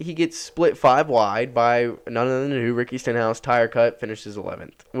mean, he gets split 5 wide by none other than who Ricky Stenhouse, tire cut, finishes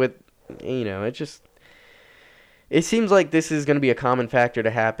 11th. With it seems like this is going to be a common factor to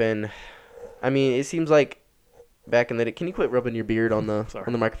happen. I mean, it seems like back in the day. Can you quit rubbing your beard on the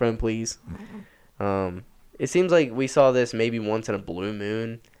microphone, please? It seems like we saw this maybe once in a blue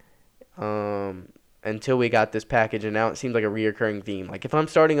moon until we got this package, and now it seems like a reoccurring theme. Like if I'm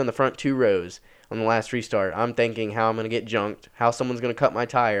starting on the front 2 rows on the last restart, I'm thinking how I'm going to get junked, how someone's going to cut my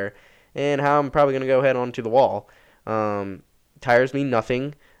tire, and how I'm probably going to go head onto the wall. Tires mean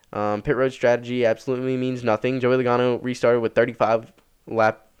nothing. Pit road strategy absolutely means nothing. Joey Logano restarted with 35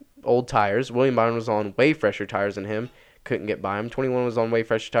 lap old tires. William Byron was on way fresher tires than him. Couldn't get by him. 21 was on way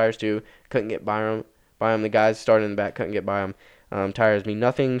fresher tires too. Couldn't get by him. The guys starting in the back couldn't get by him. Tires mean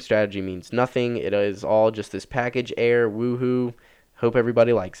nothing. Strategy means nothing. It is all just this package air. Woohoo. Hope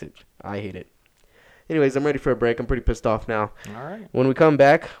everybody likes it. I hate it. Anyways, I'm ready for a break. I'm pretty pissed off now. All right. When we come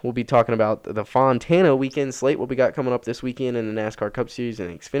back, we'll be talking about the Fontana weekend slate, what we got coming up this weekend in the NASCAR Cup Series and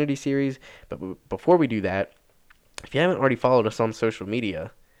the Xfinity Series. But before we do that, if you haven't already followed us on social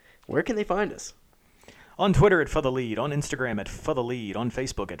media, where can they find us? On Twitter at Fah The Lead, on Instagram at Fah The Lead, on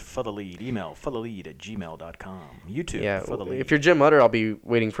Facebook at Fah The Lead, email fathelead@gmail.com, YouTube, Fah The Lead. If you're Jim Utter, I'll be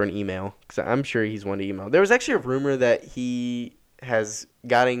waiting for an email, because I'm sure he's one to email. There was actually a rumor that he's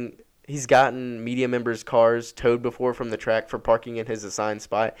gotten media members' cars towed before from the track for parking in his assigned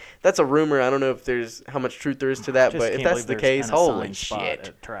spot. That's a rumor. I don't know if there's how much truth there is to that, but if that's the case, holy shit.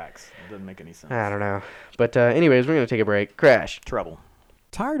 At tracks. It doesn't make any sense. I don't know. But anyways, we're going to take a break. Crash. Trouble.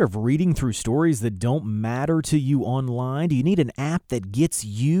 Tired of reading through stories that don't matter to you online? Do you need an app that gets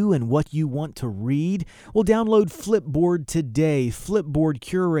you and what you want to read? Well, download Flipboard today. Flipboard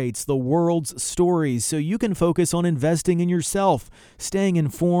curates the world's stories so you can focus on investing in yourself, staying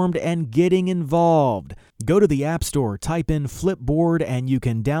informed, and getting involved. Go to the App Store, type in Flipboard, and you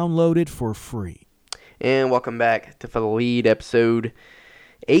can download it for free. And welcome back to Fah The Lead, episode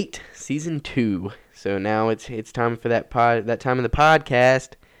 8, season 2. So now it's time for that time of the podcast.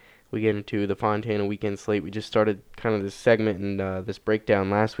 We get into the Fontana weekend slate. We just started kind of this segment and this breakdown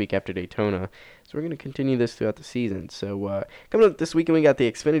last week after Daytona. So we're going to continue this throughout the season. So coming up this weekend, we got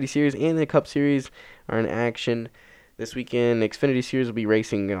the Xfinity Series and the Cup Series are in action. This weekend, the Xfinity Series will be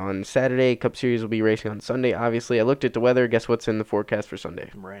racing on Saturday. Cup Series will be racing on Sunday, obviously. I looked at the weather. Guess what's in the forecast for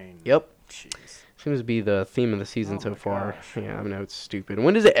Sunday? Rain. Yep. Jeez. Seems to be the theme of the season so far. Gosh. Yeah, I know it's stupid.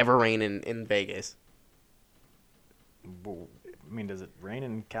 When does it ever rain in Vegas? I mean, does it rain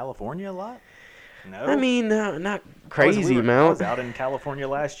in California a lot? No. I mean, not crazy I amount. was out in California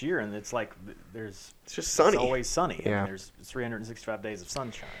last year, and it's like it's just sunny. It's always sunny. Yeah. And there's 365 days of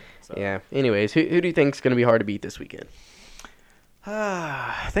sunshine. So. Yeah. Anyways, who do you think is going to be hard to beat this weekend?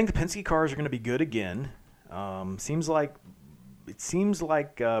 I think the Penske cars are going to be good again. Seems like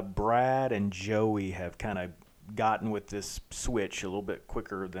Brad and Joey have kind of gotten with this switch a little bit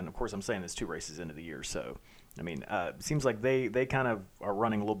quicker than. Of course, I'm saying this 2 races into the year, so. I mean, it seems like they kind of are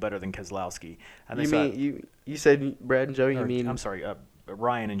running a little better than Keselowski. You said Brad and Joey? I'm sorry,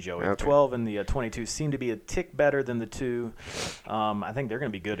 Ryan and Joey. Okay. The 12 and the 22 seem to be a tick better than the 2. I think they're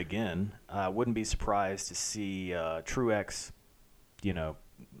going to be good again. Wouldn't be surprised to see Truex,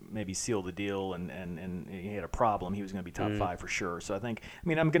 maybe seal the deal, and he had a problem. He was going to be top 5 for sure. So I'm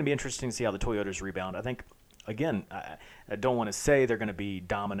going to be interested to see how the Toyotas rebound. I think, again, I don't want to say they're going to be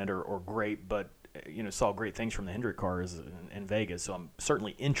dominant or great, but saw great things from the Hendrick cars in Vegas, so I'm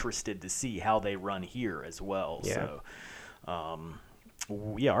certainly interested to see how they run here as well. Yeah. So,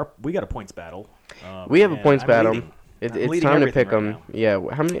 we got a points battle. We have a points battle. It's time to pick them. Right yeah.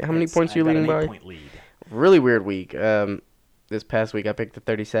 How many points are you leading by? 8-point lead. Really weird week. This past week I picked the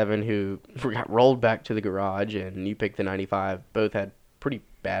 37 who got rolled back to the garage, and you picked the 95. Both had pretty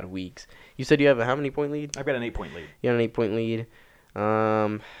bad weeks. You said you have a how many point lead? I've got an 8-point lead. You got an 8-point lead.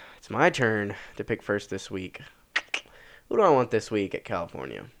 It's my turn to pick first this week. Who do I want this week at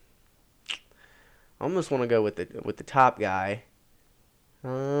California? I almost want to go with the top guy.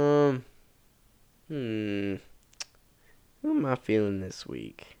 Who am I feeling this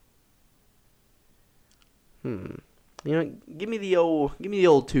week? Give me the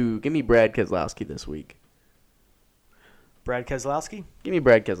old 2. Give me Brad Keselowski this week. Brad Keselowski? Give me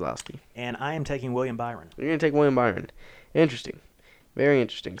Brad Keselowski. And I am taking William Byron. You're going to take William Byron. Interesting. Very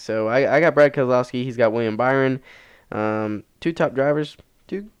interesting. So I got Brad Keselowski. He's got William Byron. 2 top drivers.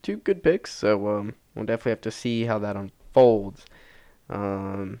 Two good picks. So we'll definitely have to see how that unfolds.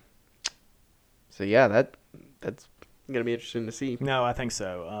 So yeah, that's gonna be interesting to see. No, I think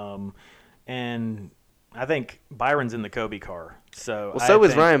so. And I think Byron's in the Kobe car. So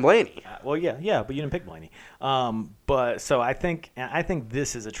was Ryan Blaney. Yeah, but you didn't pick Blaney. But so I think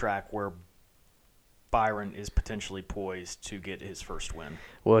this is a track where Byron is potentially poised to get his first win.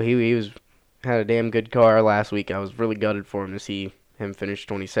 Well, he had a damn good car last week. I was really gutted for him to see him finish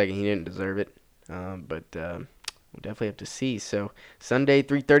 22nd. He didn't deserve it. But We'll definitely have to see. So Sunday,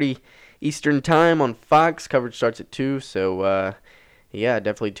 3:30 Eastern Time on Fox. Coverage starts at 2. So, yeah,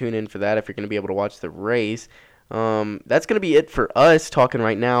 definitely tune in for that if you're going to be able to watch the race. That's going to be it for us talking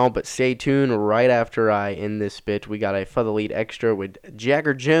right now, but stay tuned right after I end this bit. We got a Fah The Lead extra with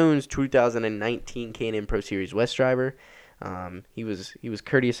Jagger Jones, 2019 K&N Pro Series West driver. He was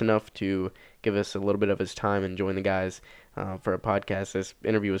courteous enough to give us a little bit of his time and join the guys for a podcast. This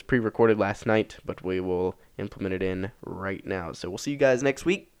interview was pre-recorded last night, but we will implement it in right now. So we'll see you guys next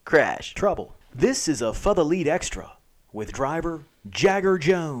week. Crash. Trouble. This is a Fah The Lead extra with driver Jagger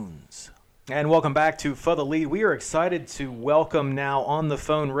Jones. And welcome back to Fah The Lead. We are excited to welcome now on the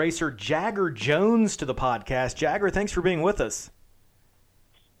phone racer Jagger Jones to the podcast. Jagger, thanks for being with us.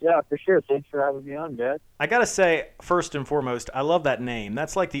 Yeah, for sure. Thanks for having me on, guys. I got to say, first and foremost, I love that name.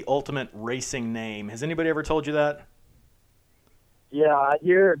 That's like the ultimate racing name. Has anybody ever told you that? Yeah, I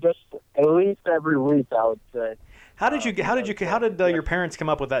hear just at least every week, I would say. How did your parents come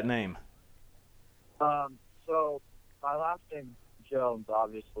up with that name? So my last name's Jones,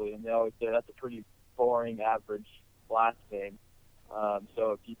 obviously, and they always say that's a pretty boring, average last name.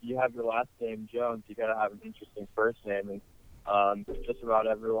 So if you have your last name Jones, you got to have an interesting first name, and just about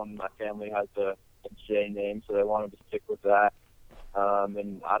everyone in my family has a J name, so they wanted to stick with that.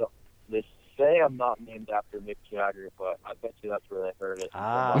 And they say I'm not named after Mick Jagger, but I bet you that's where they heard it.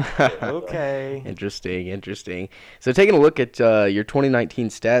 Okay. Interesting. So taking a look at your 2019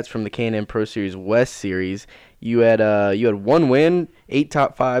 stats from the K&N Pro Series West Series, you had 1 win, 8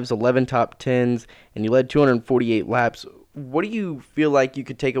 top 5s, 11 top 10s, and you led 248 laps. What do you feel like you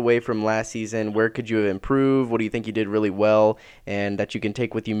could take away from last season? Where could you have improved? What do you think you did really well and that you can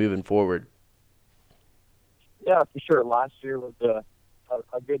take with you moving forward? Yeah, for sure. Last year was a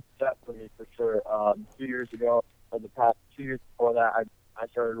good step for me, for sure. 2 years ago, or the past 2 years before that, I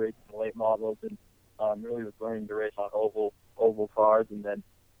started racing late models and really was learning to race on oval cars, and then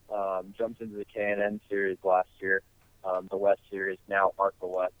jumped into the K&N series last year, the West series, now ARCA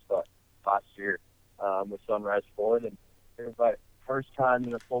West, but last year with Sunrise Ford, and it was my first time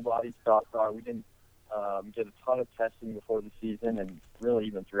in a full-body stock car. We didn't get a ton of testing before the season, and really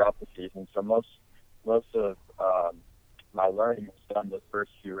even throughout the season. So most of my learning was done those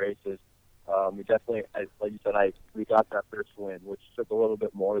first few races. We definitely, like you said, we got that first win, which took a little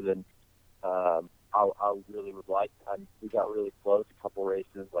bit more than I really would like. We got really close a couple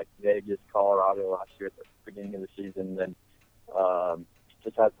races, like Vegas, Colorado last year at the beginning of the season, and then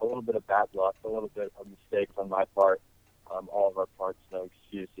just had a little bit of bad luck, a little bit of mistakes on my part. All of our parts, no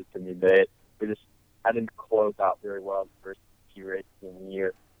excuses to be made. I didn't close out very well the first few races in the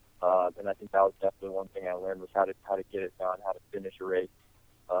year. And I think that was definitely one thing I learned, was how to get it done, how to finish a race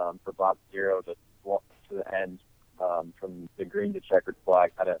for Bob Zero to walk to the end, from the green to checkered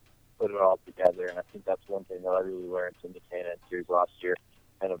flag, how to put it all together. And I think that's one thing that I really learned in the K&N series last year.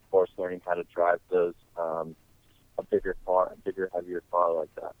 And of course, learning how to drive those a bigger car, a bigger, heavier car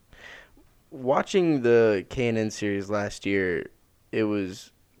like that. Watching the K&N series last year, it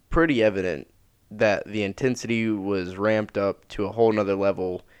was pretty evident that the intensity was ramped up to a whole nother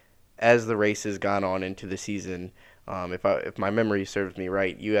level as the races got on into the season. If my memory serves me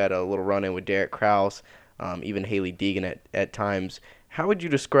right, you had a little run-in with Derek Krause, even Haley Deegan at times. How would you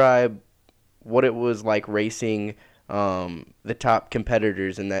describe what it was like racing the top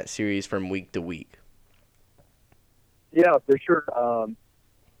competitors in that series from week to week? Yeah, for sure.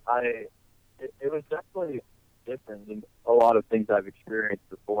 It was definitely different than a lot of things I've experienced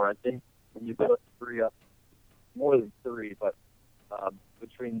before. I think when you put three up, more than three, but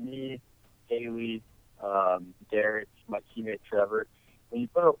between me, Haley, Derek, my teammate Trevor, when you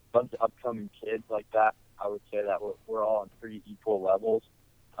put a bunch of upcoming kids like that, I would say that we're all on pretty equal levels,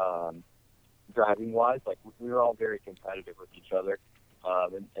 driving-wise. Like, we were all very competitive with each other,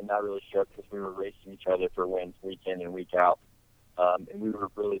 and that really showed because we were racing each other for wins week in and week out, and we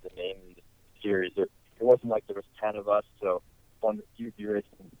were really the name in the series. It wasn't like there was 10 of us, so you'd be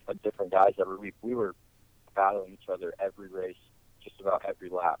racing different guys every week. We were battling each other every race, just about every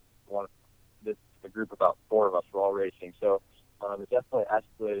lap. A group of about 4 of us were all racing, so it definitely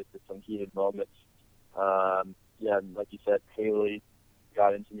escalated to some heated moments. Yeah, like you said, Haley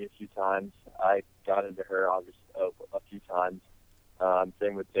got into me a few times. I got into her obviously a few times.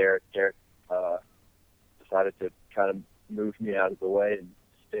 Same with Derek. Derek decided to kind of move me out of the way and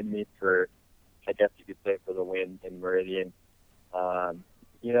spin me for, I guess you could say, for the win in Meridian.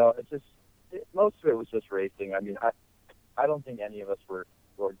 Most of it was just racing. I mean, I don't think any of us were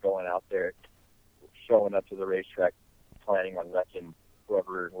going out there, showing up to the racetrack, planning on wrecking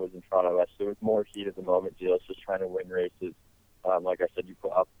whoever was in front of us. It was more heat of the moment deals, just trying to win races. Like I said, you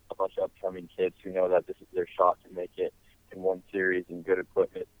put up a bunch of upcoming up-and-coming kids who know that this is their shot to make it in one series and good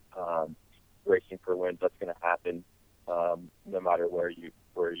equipment, racing for wins. That's going to happen no matter where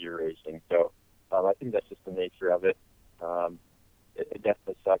you're racing. So I think that's just the nature of it. It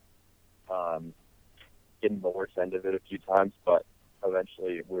definitely sucked getting the worst end of it a few times, but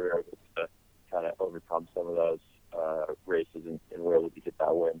eventually we were able to kind of overcome some of those races and were able to get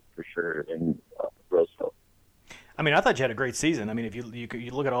that win for sure in Roseville. I mean, I thought you had a great season. I mean, if you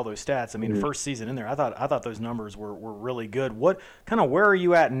look at all those stats, I mean, first season in there, I thought those numbers were really good. Where are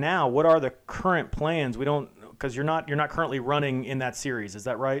you at now? What are the current plans? Because you're not currently running in that series, is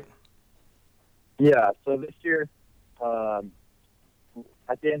that right? Yeah. So this year,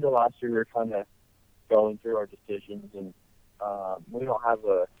 at the end of last year, we were kind of going through our decisions, and we don't have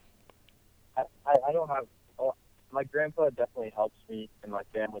I don't have. My grandpa definitely helps me, and my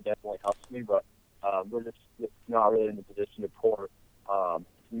family definitely helps me, but we're just not really in the position to pour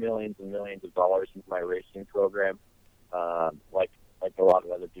millions and millions of dollars into my racing program, like a lot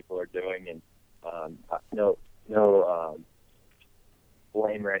of other people are doing, and no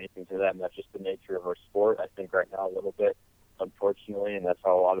blame or anything to them. That's just the nature of our sport. I think right now a little bit, unfortunately, and that's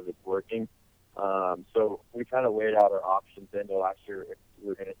how a lot of it's working. So we kind of weighed out our options into last year. If we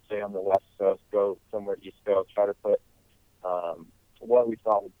were going to stay on the West Coast, go somewhere East Coast, try to put what we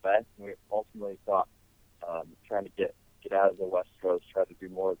thought was best. And we ultimately thought trying to get out of the West Coast, try to do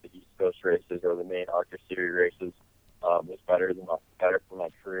more of the East Coast races or the main ARCA Series races was better for my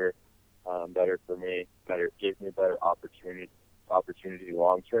career, better for me, gave me better opportunity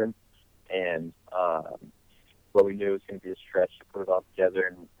long term. And what we knew it was going to be a stretch to put it all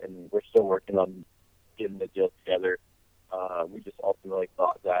together, and we're still working on getting the deal together. We just ultimately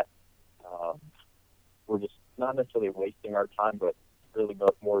thought that we're just not necessarily wasting our time, but really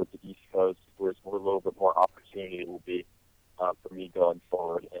more with the East Coast, where a little bit more opportunity will be for me going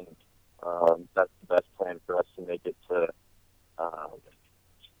forward, and that's the best plan for us to make it to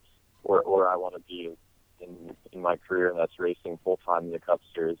where I want to be in my career, and that's racing full time in the Cup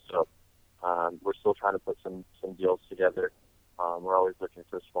Series. So we're still trying to put some deals together. We're always looking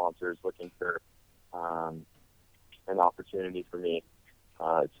for sponsors, looking for an opportunity for me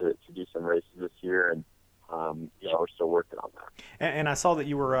to do some races this year, and we're still working on that. And I saw that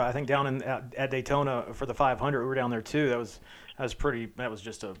you were, I think, down at Daytona for the 500. We were down there too. That was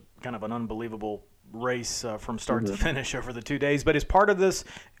just a kind of an unbelievable race from start to finish over the 2 days. But is part of this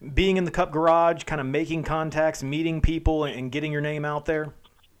being in the Cup Garage, kind of making contacts, meeting people, and getting your name out there?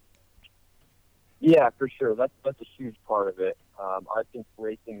 Yeah, for sure. That's a huge part of it. I think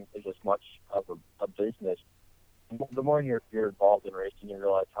racing is as much of a business. The more you're involved in racing, you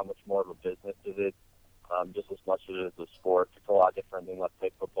realize how much more of a business it is, just as much as it is a sport. It's a lot different than, let's say,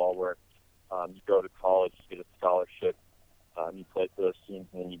 football, where you go to college, you get a scholarship, you play for those teams,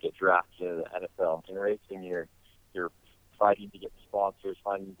 and then you get drafted into the NFL. In racing, you're fighting to get sponsors,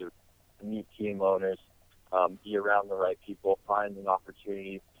 fighting to meet team owners, be around the right people, find an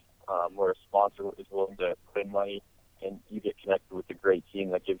opportunity where a sponsor is willing to put in money, and you get connected with a great team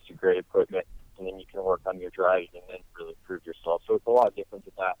that gives you great equipment, and then you can work on your driving and then really prove yourself. So it's a lot different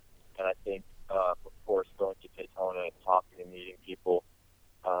than that. And I think, of course, going to Daytona and talking and meeting people,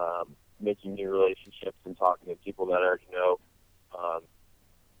 making new relationships and talking to people that I already know,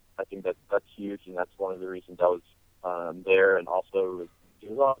 I think that's huge, and that's one of the reasons I was there. And also, it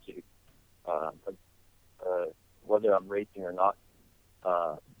was also whether I'm racing or not,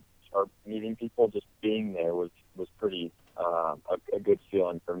 or meeting people, just being there was pretty a good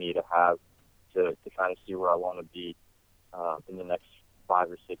feeling for me to have, to kind of see where I want to be in the next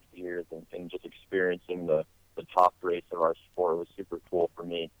 5 or 6 years, and just experiencing the top race of our sport was super cool for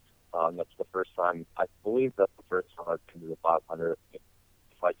me. That's the first time, I believe that's the first time I've been to the 500. If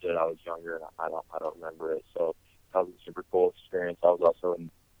I did, I was younger, and I don't remember it. So that was a super cool experience. I was also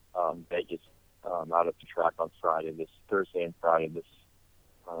in Vegas out at the track on Thursday and Friday this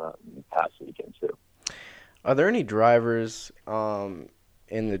past weekend too. Are there any drivers in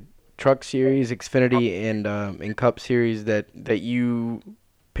the Truck Series, Xfinity, and in Cup Series that you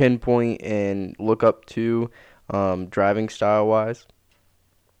pinpoint and look up to, driving style wise?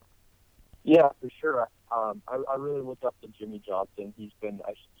 Yeah, for sure. I really look up to Jimmy Johnson. He's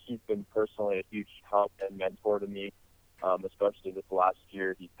been personally a huge help and mentor to me, especially this last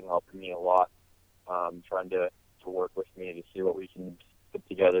year. He's been helping me a lot, trying to work with me to see what we can put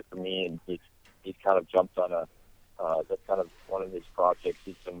together for me. And he's kind of jumped on that's kind of one of his projects.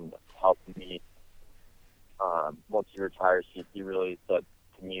 He's been helping me. Once he retires, he really said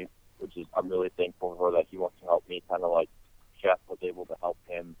to me, which is I'm really thankful for, that he wants to help me, kind of like Jeff was able to help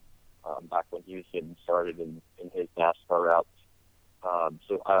him back when he was getting started in his NASCAR routes.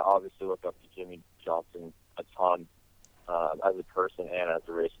 So I obviously look up to Jimmy Johnson a ton as a person and as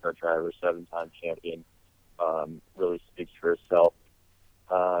a race car driver, 7-time champion. Really speaks for itself.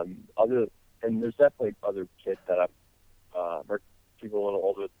 And there's definitely other kids that or people a little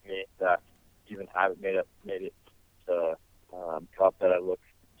older than me that even haven't made it to Cup that I look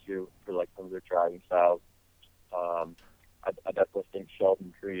to for like some of their driving styles. I definitely think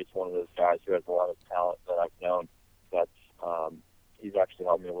Sheldon Creed is one of those guys who has a lot of talent that I've known. He's actually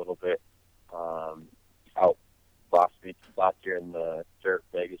helped me a little bit out last year in the Dirt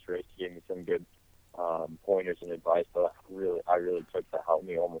Vegas race. He gave me some good pointers and advice that I really took to help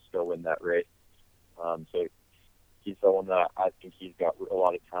me almost go win that race. So he's someone that I think he's got a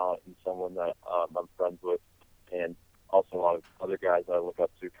lot of talent and someone that I'm friends with, and also a lot of other guys I look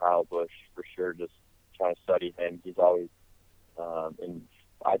up to. Kyle Busch for sure, just trying to study him. He's always and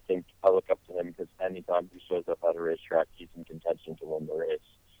I think I look up to him because anytime he shows up at a racetrack, he's in contention to win the race,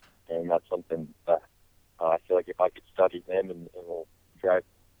 and that's something that I feel like if I could study him and we'll drive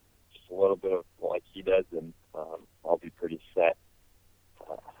just a little bit of like he does, then I'll be pretty set.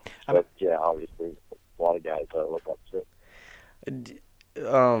 But yeah, obviously, a lot of guys I look up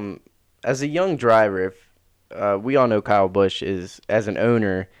to. As a young driver, if we all know Kyle Busch is, as an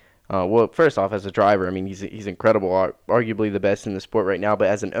owner, well, first off, as a driver, I mean, he's incredible, arguably the best in the sport right now. But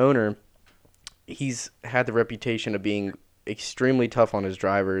as an owner, he's had the reputation of being extremely tough on his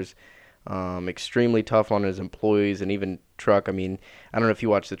drivers, extremely tough on his employees, and even Truck. I mean, I don't know if you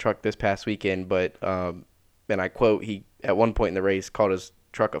watched the Truck this past weekend, but, and I quote, he, at one point in the race, called his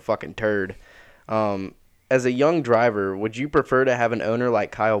Truck a fucking turd. As a young driver, would you prefer to have an owner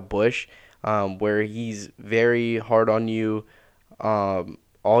like Kyle Busch, where he's very hard on you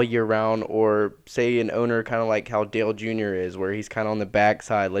all year round, or say an owner kind of like how Dale Jr. is, where he's kind of on the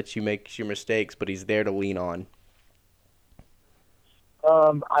backside, lets you make your mistakes, but he's there to lean on?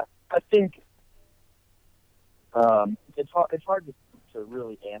 I think it's hard to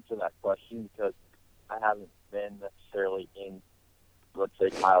really answer that question because I haven't been necessarily in, let's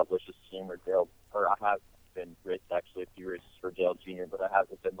say, Kyle Busch's team or I have been raced actually a few races for Dale Jr., but I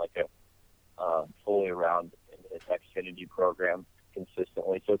haven't been like a fully around in his Xfinity program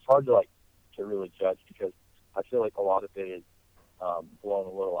consistently. So it's hard to really judge because I feel like a lot of it is blown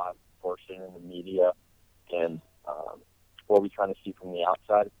a little out of proportion in the media, and what we kind of see from the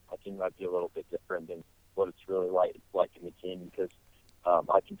outside, I think might be a little bit different than what it's really like in the team, because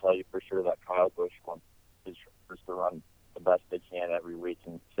I can tell you for sure that Kyle Busch wants his drivers to run the best they can every week,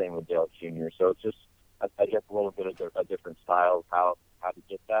 and same with Dale Jr. So it's just, I guess, a little bit of a different style of how to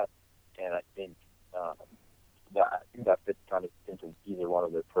get that, and I think that fits kind of into either one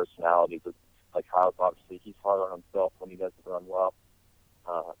of their personalities. Like Kyle's obviously, he's hard on himself when he doesn't run well.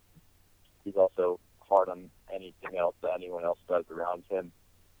 He's also hard on anything else that anyone else does around him.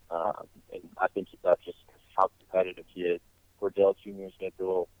 And I think that's just how competitive he is. Where Dale Jr. is maybe a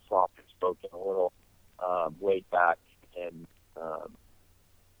little softer spoken, a little laid back, and I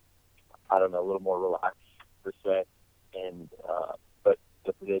don't know, a little more relaxed per se. And but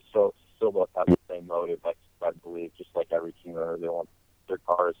they still both have the same motive, I believe, just like every team owner. They want their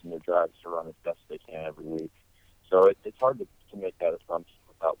cars and their drives to run as best they can every week. So it's hard to make that assumption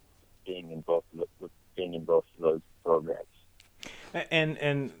without being in both of those programs.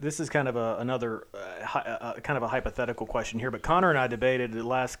 And this is kind of another kind of a hypothetical question here, but Connor and I debated the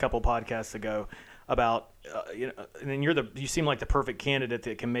last couple podcasts ago about and you seem like the perfect candidate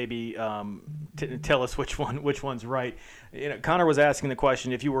that can maybe tell us which one's right. Connor was asking the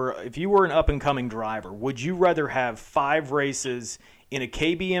question: if you were an up and coming driver, would you rather have 5 races in a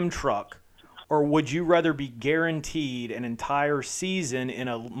KBM truck, or would you rather be guaranteed an entire season in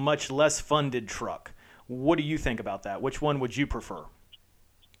a much less funded truck? What do you think about that? Which one would you prefer?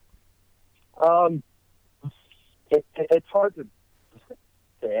 It's hard to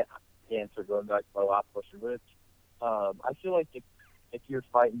answer, going back to my last question, but I feel like if you're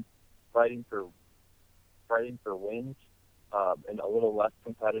fighting for wins in a little less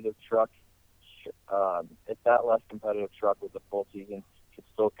competitive truck, if that less competitive truck with a full season could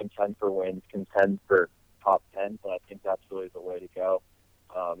still contend for wins, contend for top 10, then I think that's really the way to go.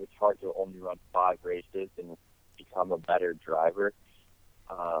 It's hard to only run 5 races and become a better driver,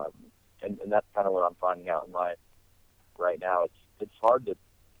 and that's kind of what I'm finding out in life right now. It's hard to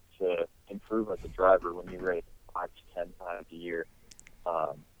improve as a driver when you race 5 to 10 times a year.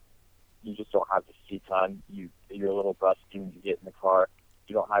 You just don't have the seat time. You're a little rusty when you get in the car.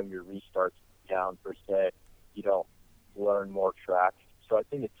 You don't have your restarts down per se. You don't learn more track. So I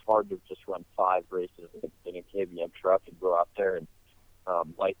think it's hard to just run 5 races in a KBM truck and go out there and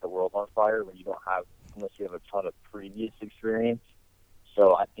light the world on fire when you don't have, unless you have a ton of previous experience.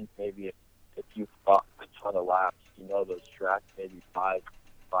 So I think maybe if you fought a ton of laps, you know those tracks, maybe five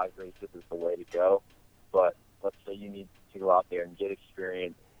races is the way to go. But let's say you need to go out there and get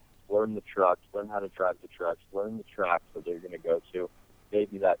experience, learn the trucks, learn how to drive the trucks, learn the tracks that they're going to go to.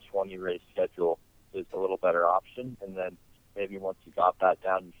 Maybe that 20 race schedule is a little better option. And then maybe once you got that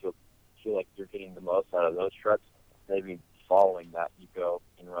down, you feel like you're getting the most out of those trucks. Maybe following that, you go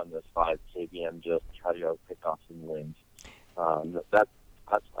and run this 5 KBM, just try to go pick off some wins. That's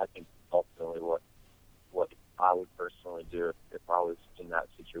I think ultimately what I would personally do if I was in that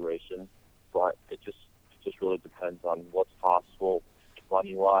situation. But it just really depends on what's possible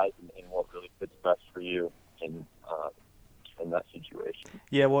money-wise and what really fits best for you in that situation.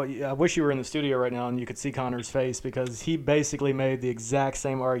 Yeah, well, I wish you were in the studio right now and you could see Connor's face, because he basically made the exact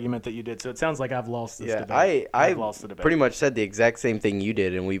same argument that you did. So it sounds like I've lost this debate. I've lost the debate. Pretty much said the exact same thing you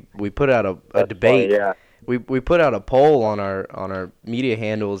did, and we put out a debate. Funny, yeah. We put out a poll on our media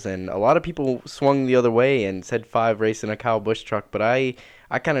handles, and a lot of people swung the other way and said 5 racing a Kyle Busch truck. But I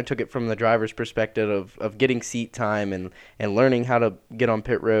kind of took it from the driver's perspective of getting seat time and learning how to get on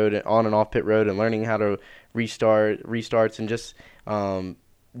pit road, on and off pit road, and learning how to restarts, and just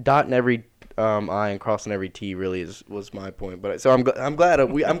dotting every I and crossing every T really was my point. But so I'm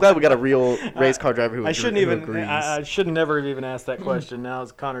glad we got a real race car driver who I shouldn't agrees. I should never have even asked that question. Now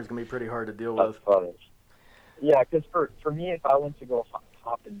Connor's gonna be pretty hard to deal with. That's funny. Yeah, because for me, if I went to go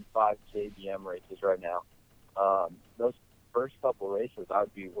hop in 5 KBM races right now, those first couple races, I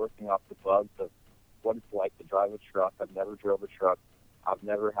would be working off the bugs of what it's like to drive a truck. I've never drove a truck. I've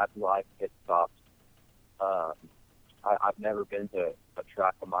never had live pit stops. I've never been to a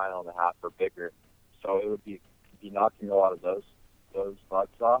track a mile and a half or bigger, so it would be knocking a lot of those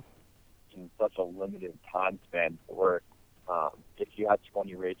bugs off in such a limited time span. Where if you had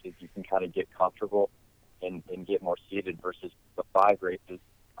 20 races, you can kind of get comfortable and get more seated. Versus the 5 races,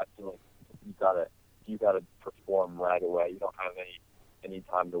 I feel like you gotta perform right away. You don't have any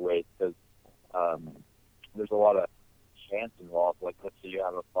time to wait, because there's a lot of chance involved. Like, let's say you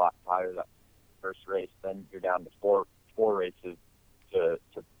have a flat tire that first race, then you're down to four races to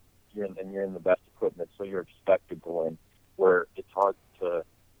you're in the best equipment, so you're expected to win. Where it's hard to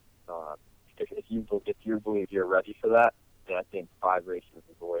if you believe you're ready for that, then I think 5 races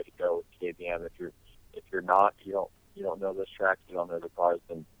is the way to go with KBM. If you're not, you don't know those tracks, you don't know the cars,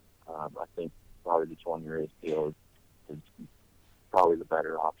 then I think probably the 20 race deal is probably the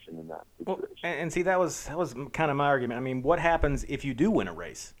better option in that situation. Well, and see, that was kind of my argument. I mean, what happens if you do win a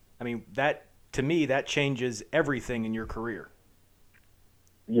race? I mean, that to me, that changes everything in your career.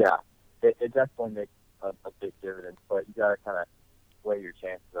 Yeah, it definitely makes a big dividend, but you got to kind of weigh your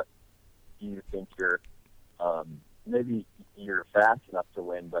chances. Do you think maybe you're fast enough to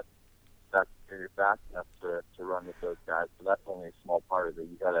win, but you're fast enough to run with those guys, so that's only a small part of it.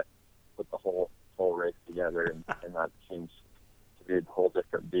 You got to put the whole race together, and that seems to be a whole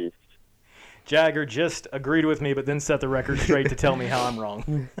different beast. Jagger just agreed with me, but then set the record straight to tell me how I'm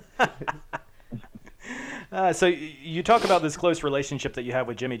wrong. So you talk about this close relationship that you have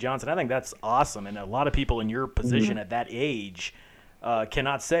with Jimmy Johnson. I think that's awesome, and a lot of people in your position at that age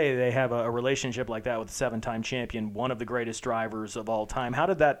cannot say they have a relationship like that with a 7-time champion, one of the greatest drivers of all time. How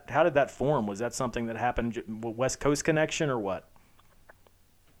did that form? Was that something that happened, West Coast connection, or what?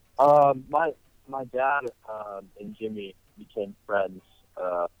 My dad and Jimmy became friends.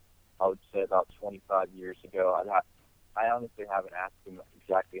 I would say about 25 years ago. I honestly haven't asked him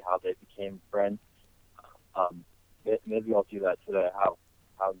exactly how they became friends. Maybe I'll do that today. How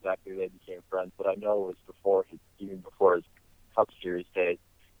exactly they became friends, but I know it was even before his Cup Series days,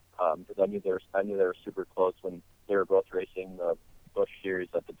 because I knew they were super close when they were both racing the Busch Series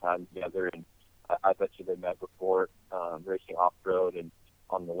at the time together, and I bet you they met before racing off road and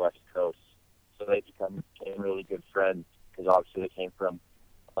on the West Coast. So they became really good friends, because obviously they came from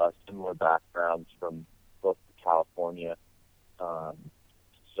similar backgrounds from both California.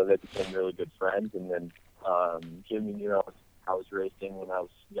 So they became really good friends, and then Jimmy, I was racing when I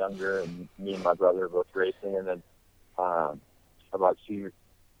was younger, and me and my brother were both racing, and then about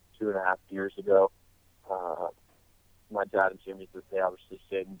 2.5 years ago, my dad and Jimmy said they obviously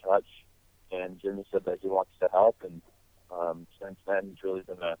stayed in touch, and Jimmy said that he wants to help, and since then he's really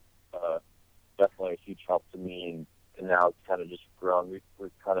been definitely a huge help to me, and now it's kind of just grown.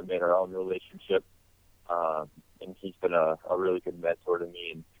 We've kind of made our own relationship, and he's been a really good mentor to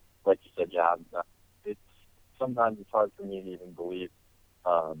me. And like you said, yeah, sometimes it's hard for me to even believe,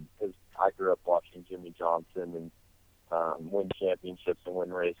 because I grew up watching Jimmy Johnson and win championships and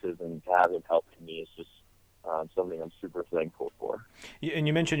win races, and to have him helping me is just something I'm super thankful for. And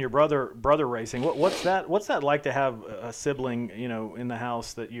you mentioned your brother racing. What's that like to have a sibling, in the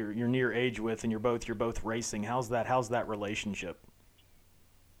house that you're near age with, and you're both racing? How's that relationship?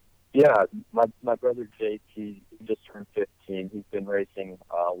 Yeah, my brother JT, he just turned 15. He's been racing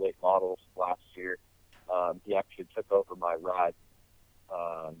late models last year. He actually took over my ride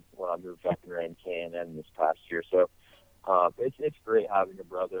when I moved back and ran K&N this past year. So it's great having a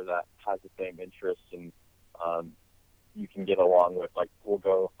brother that has the same interests, and you can get along with. Like I'll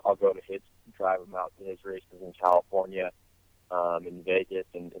go to his, drive him out to his races in California, in Vegas,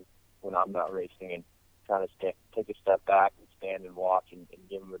 and when I'm not racing, and kind of take a step back and stand and watch and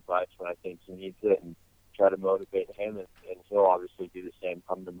give him advice when I think he needs it, and try to motivate him, and he'll obviously do the same,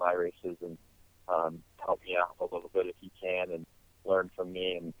 come to my races and help me out a little bit if he can, and learn from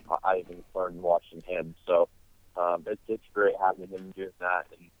me, and I even learned watching him. So it's great having him doing that,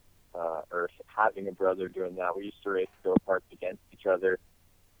 and or having a brother doing that. We used to race go-karts against each other.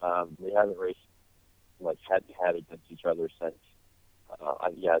 We haven't raced like head-to-head against each other since, I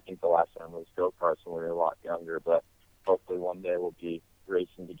think the last time was go-karts when we were a lot younger, but hopefully one day we'll be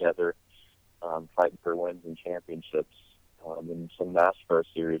racing together, fighting for wins and championships in some NASCAR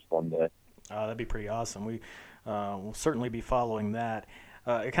series one day. That'd be pretty awesome. We'll certainly be following that.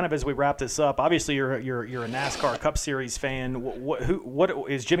 Kind of as we wrap this up, obviously you're a NASCAR Cup Series fan. What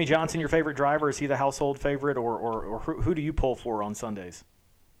is Jimmy Johnson your favorite driver? Is he the household favorite, or who do you pull for on Sundays?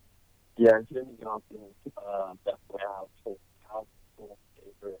 Yeah, Jimmy Johnson is definitely a household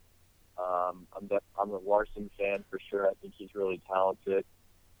favorite. I'm a Larson fan for sure. I think he's really talented.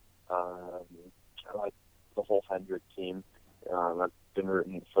 I like the whole Hendrick team. I've been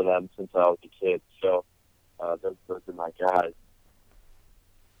rooting for them since I was a kid, so those are my guys.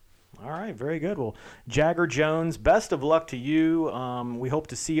 All right, very good. Well, Jagger Jones, best of luck to you. We hope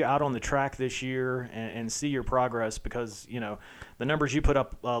to see you out on the track this year and see your progress, because the numbers you put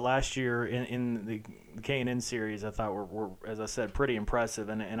up last year in the K&N series, I thought were, as I said, pretty impressive,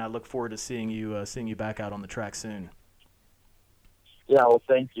 and I look forward to seeing you back out on the track soon. Yeah, well,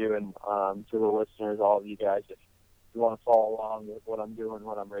 thank you, and to the listeners, all of you guys, if you want to follow along with what I'm doing,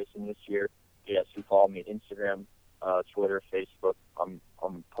 what I'm racing this year, you guys can follow me on Instagram, Twitter, Facebook.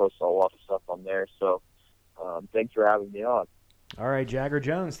 I'm posting a lot of stuff on there. So thanks for having me on. All right, Jagger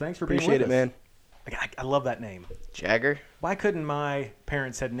Jones, thanks for being with Appreciate it, man. I love that name. Jagger? Why couldn't my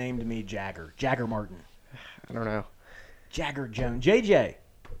parents have named me Jagger Martin? I don't know. Jagger Jones. JJ.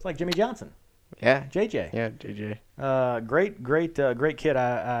 It's like Jimmy Johnson. Yeah. JJ. Yeah, JJ. Great kid.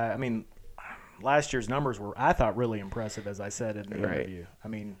 I mean, last year's numbers were, I thought, really impressive, as I said in the interview. I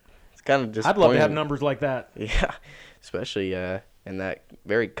mean, it's kind of I'd love to have numbers like that. Yeah, especially in that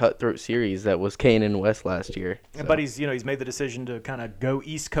very cutthroat series that was K&N West last year. So. But he's made the decision to kind of go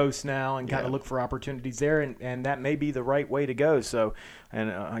East Coast now and kind of look for opportunities there, and that may be the right way to go. So,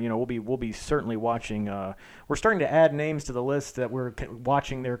 and we'll be certainly watching. We're starting to add names to the list that we're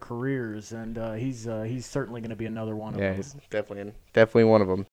watching their careers, and he's certainly going to be another one of them. Yeah, he's definitely one of them.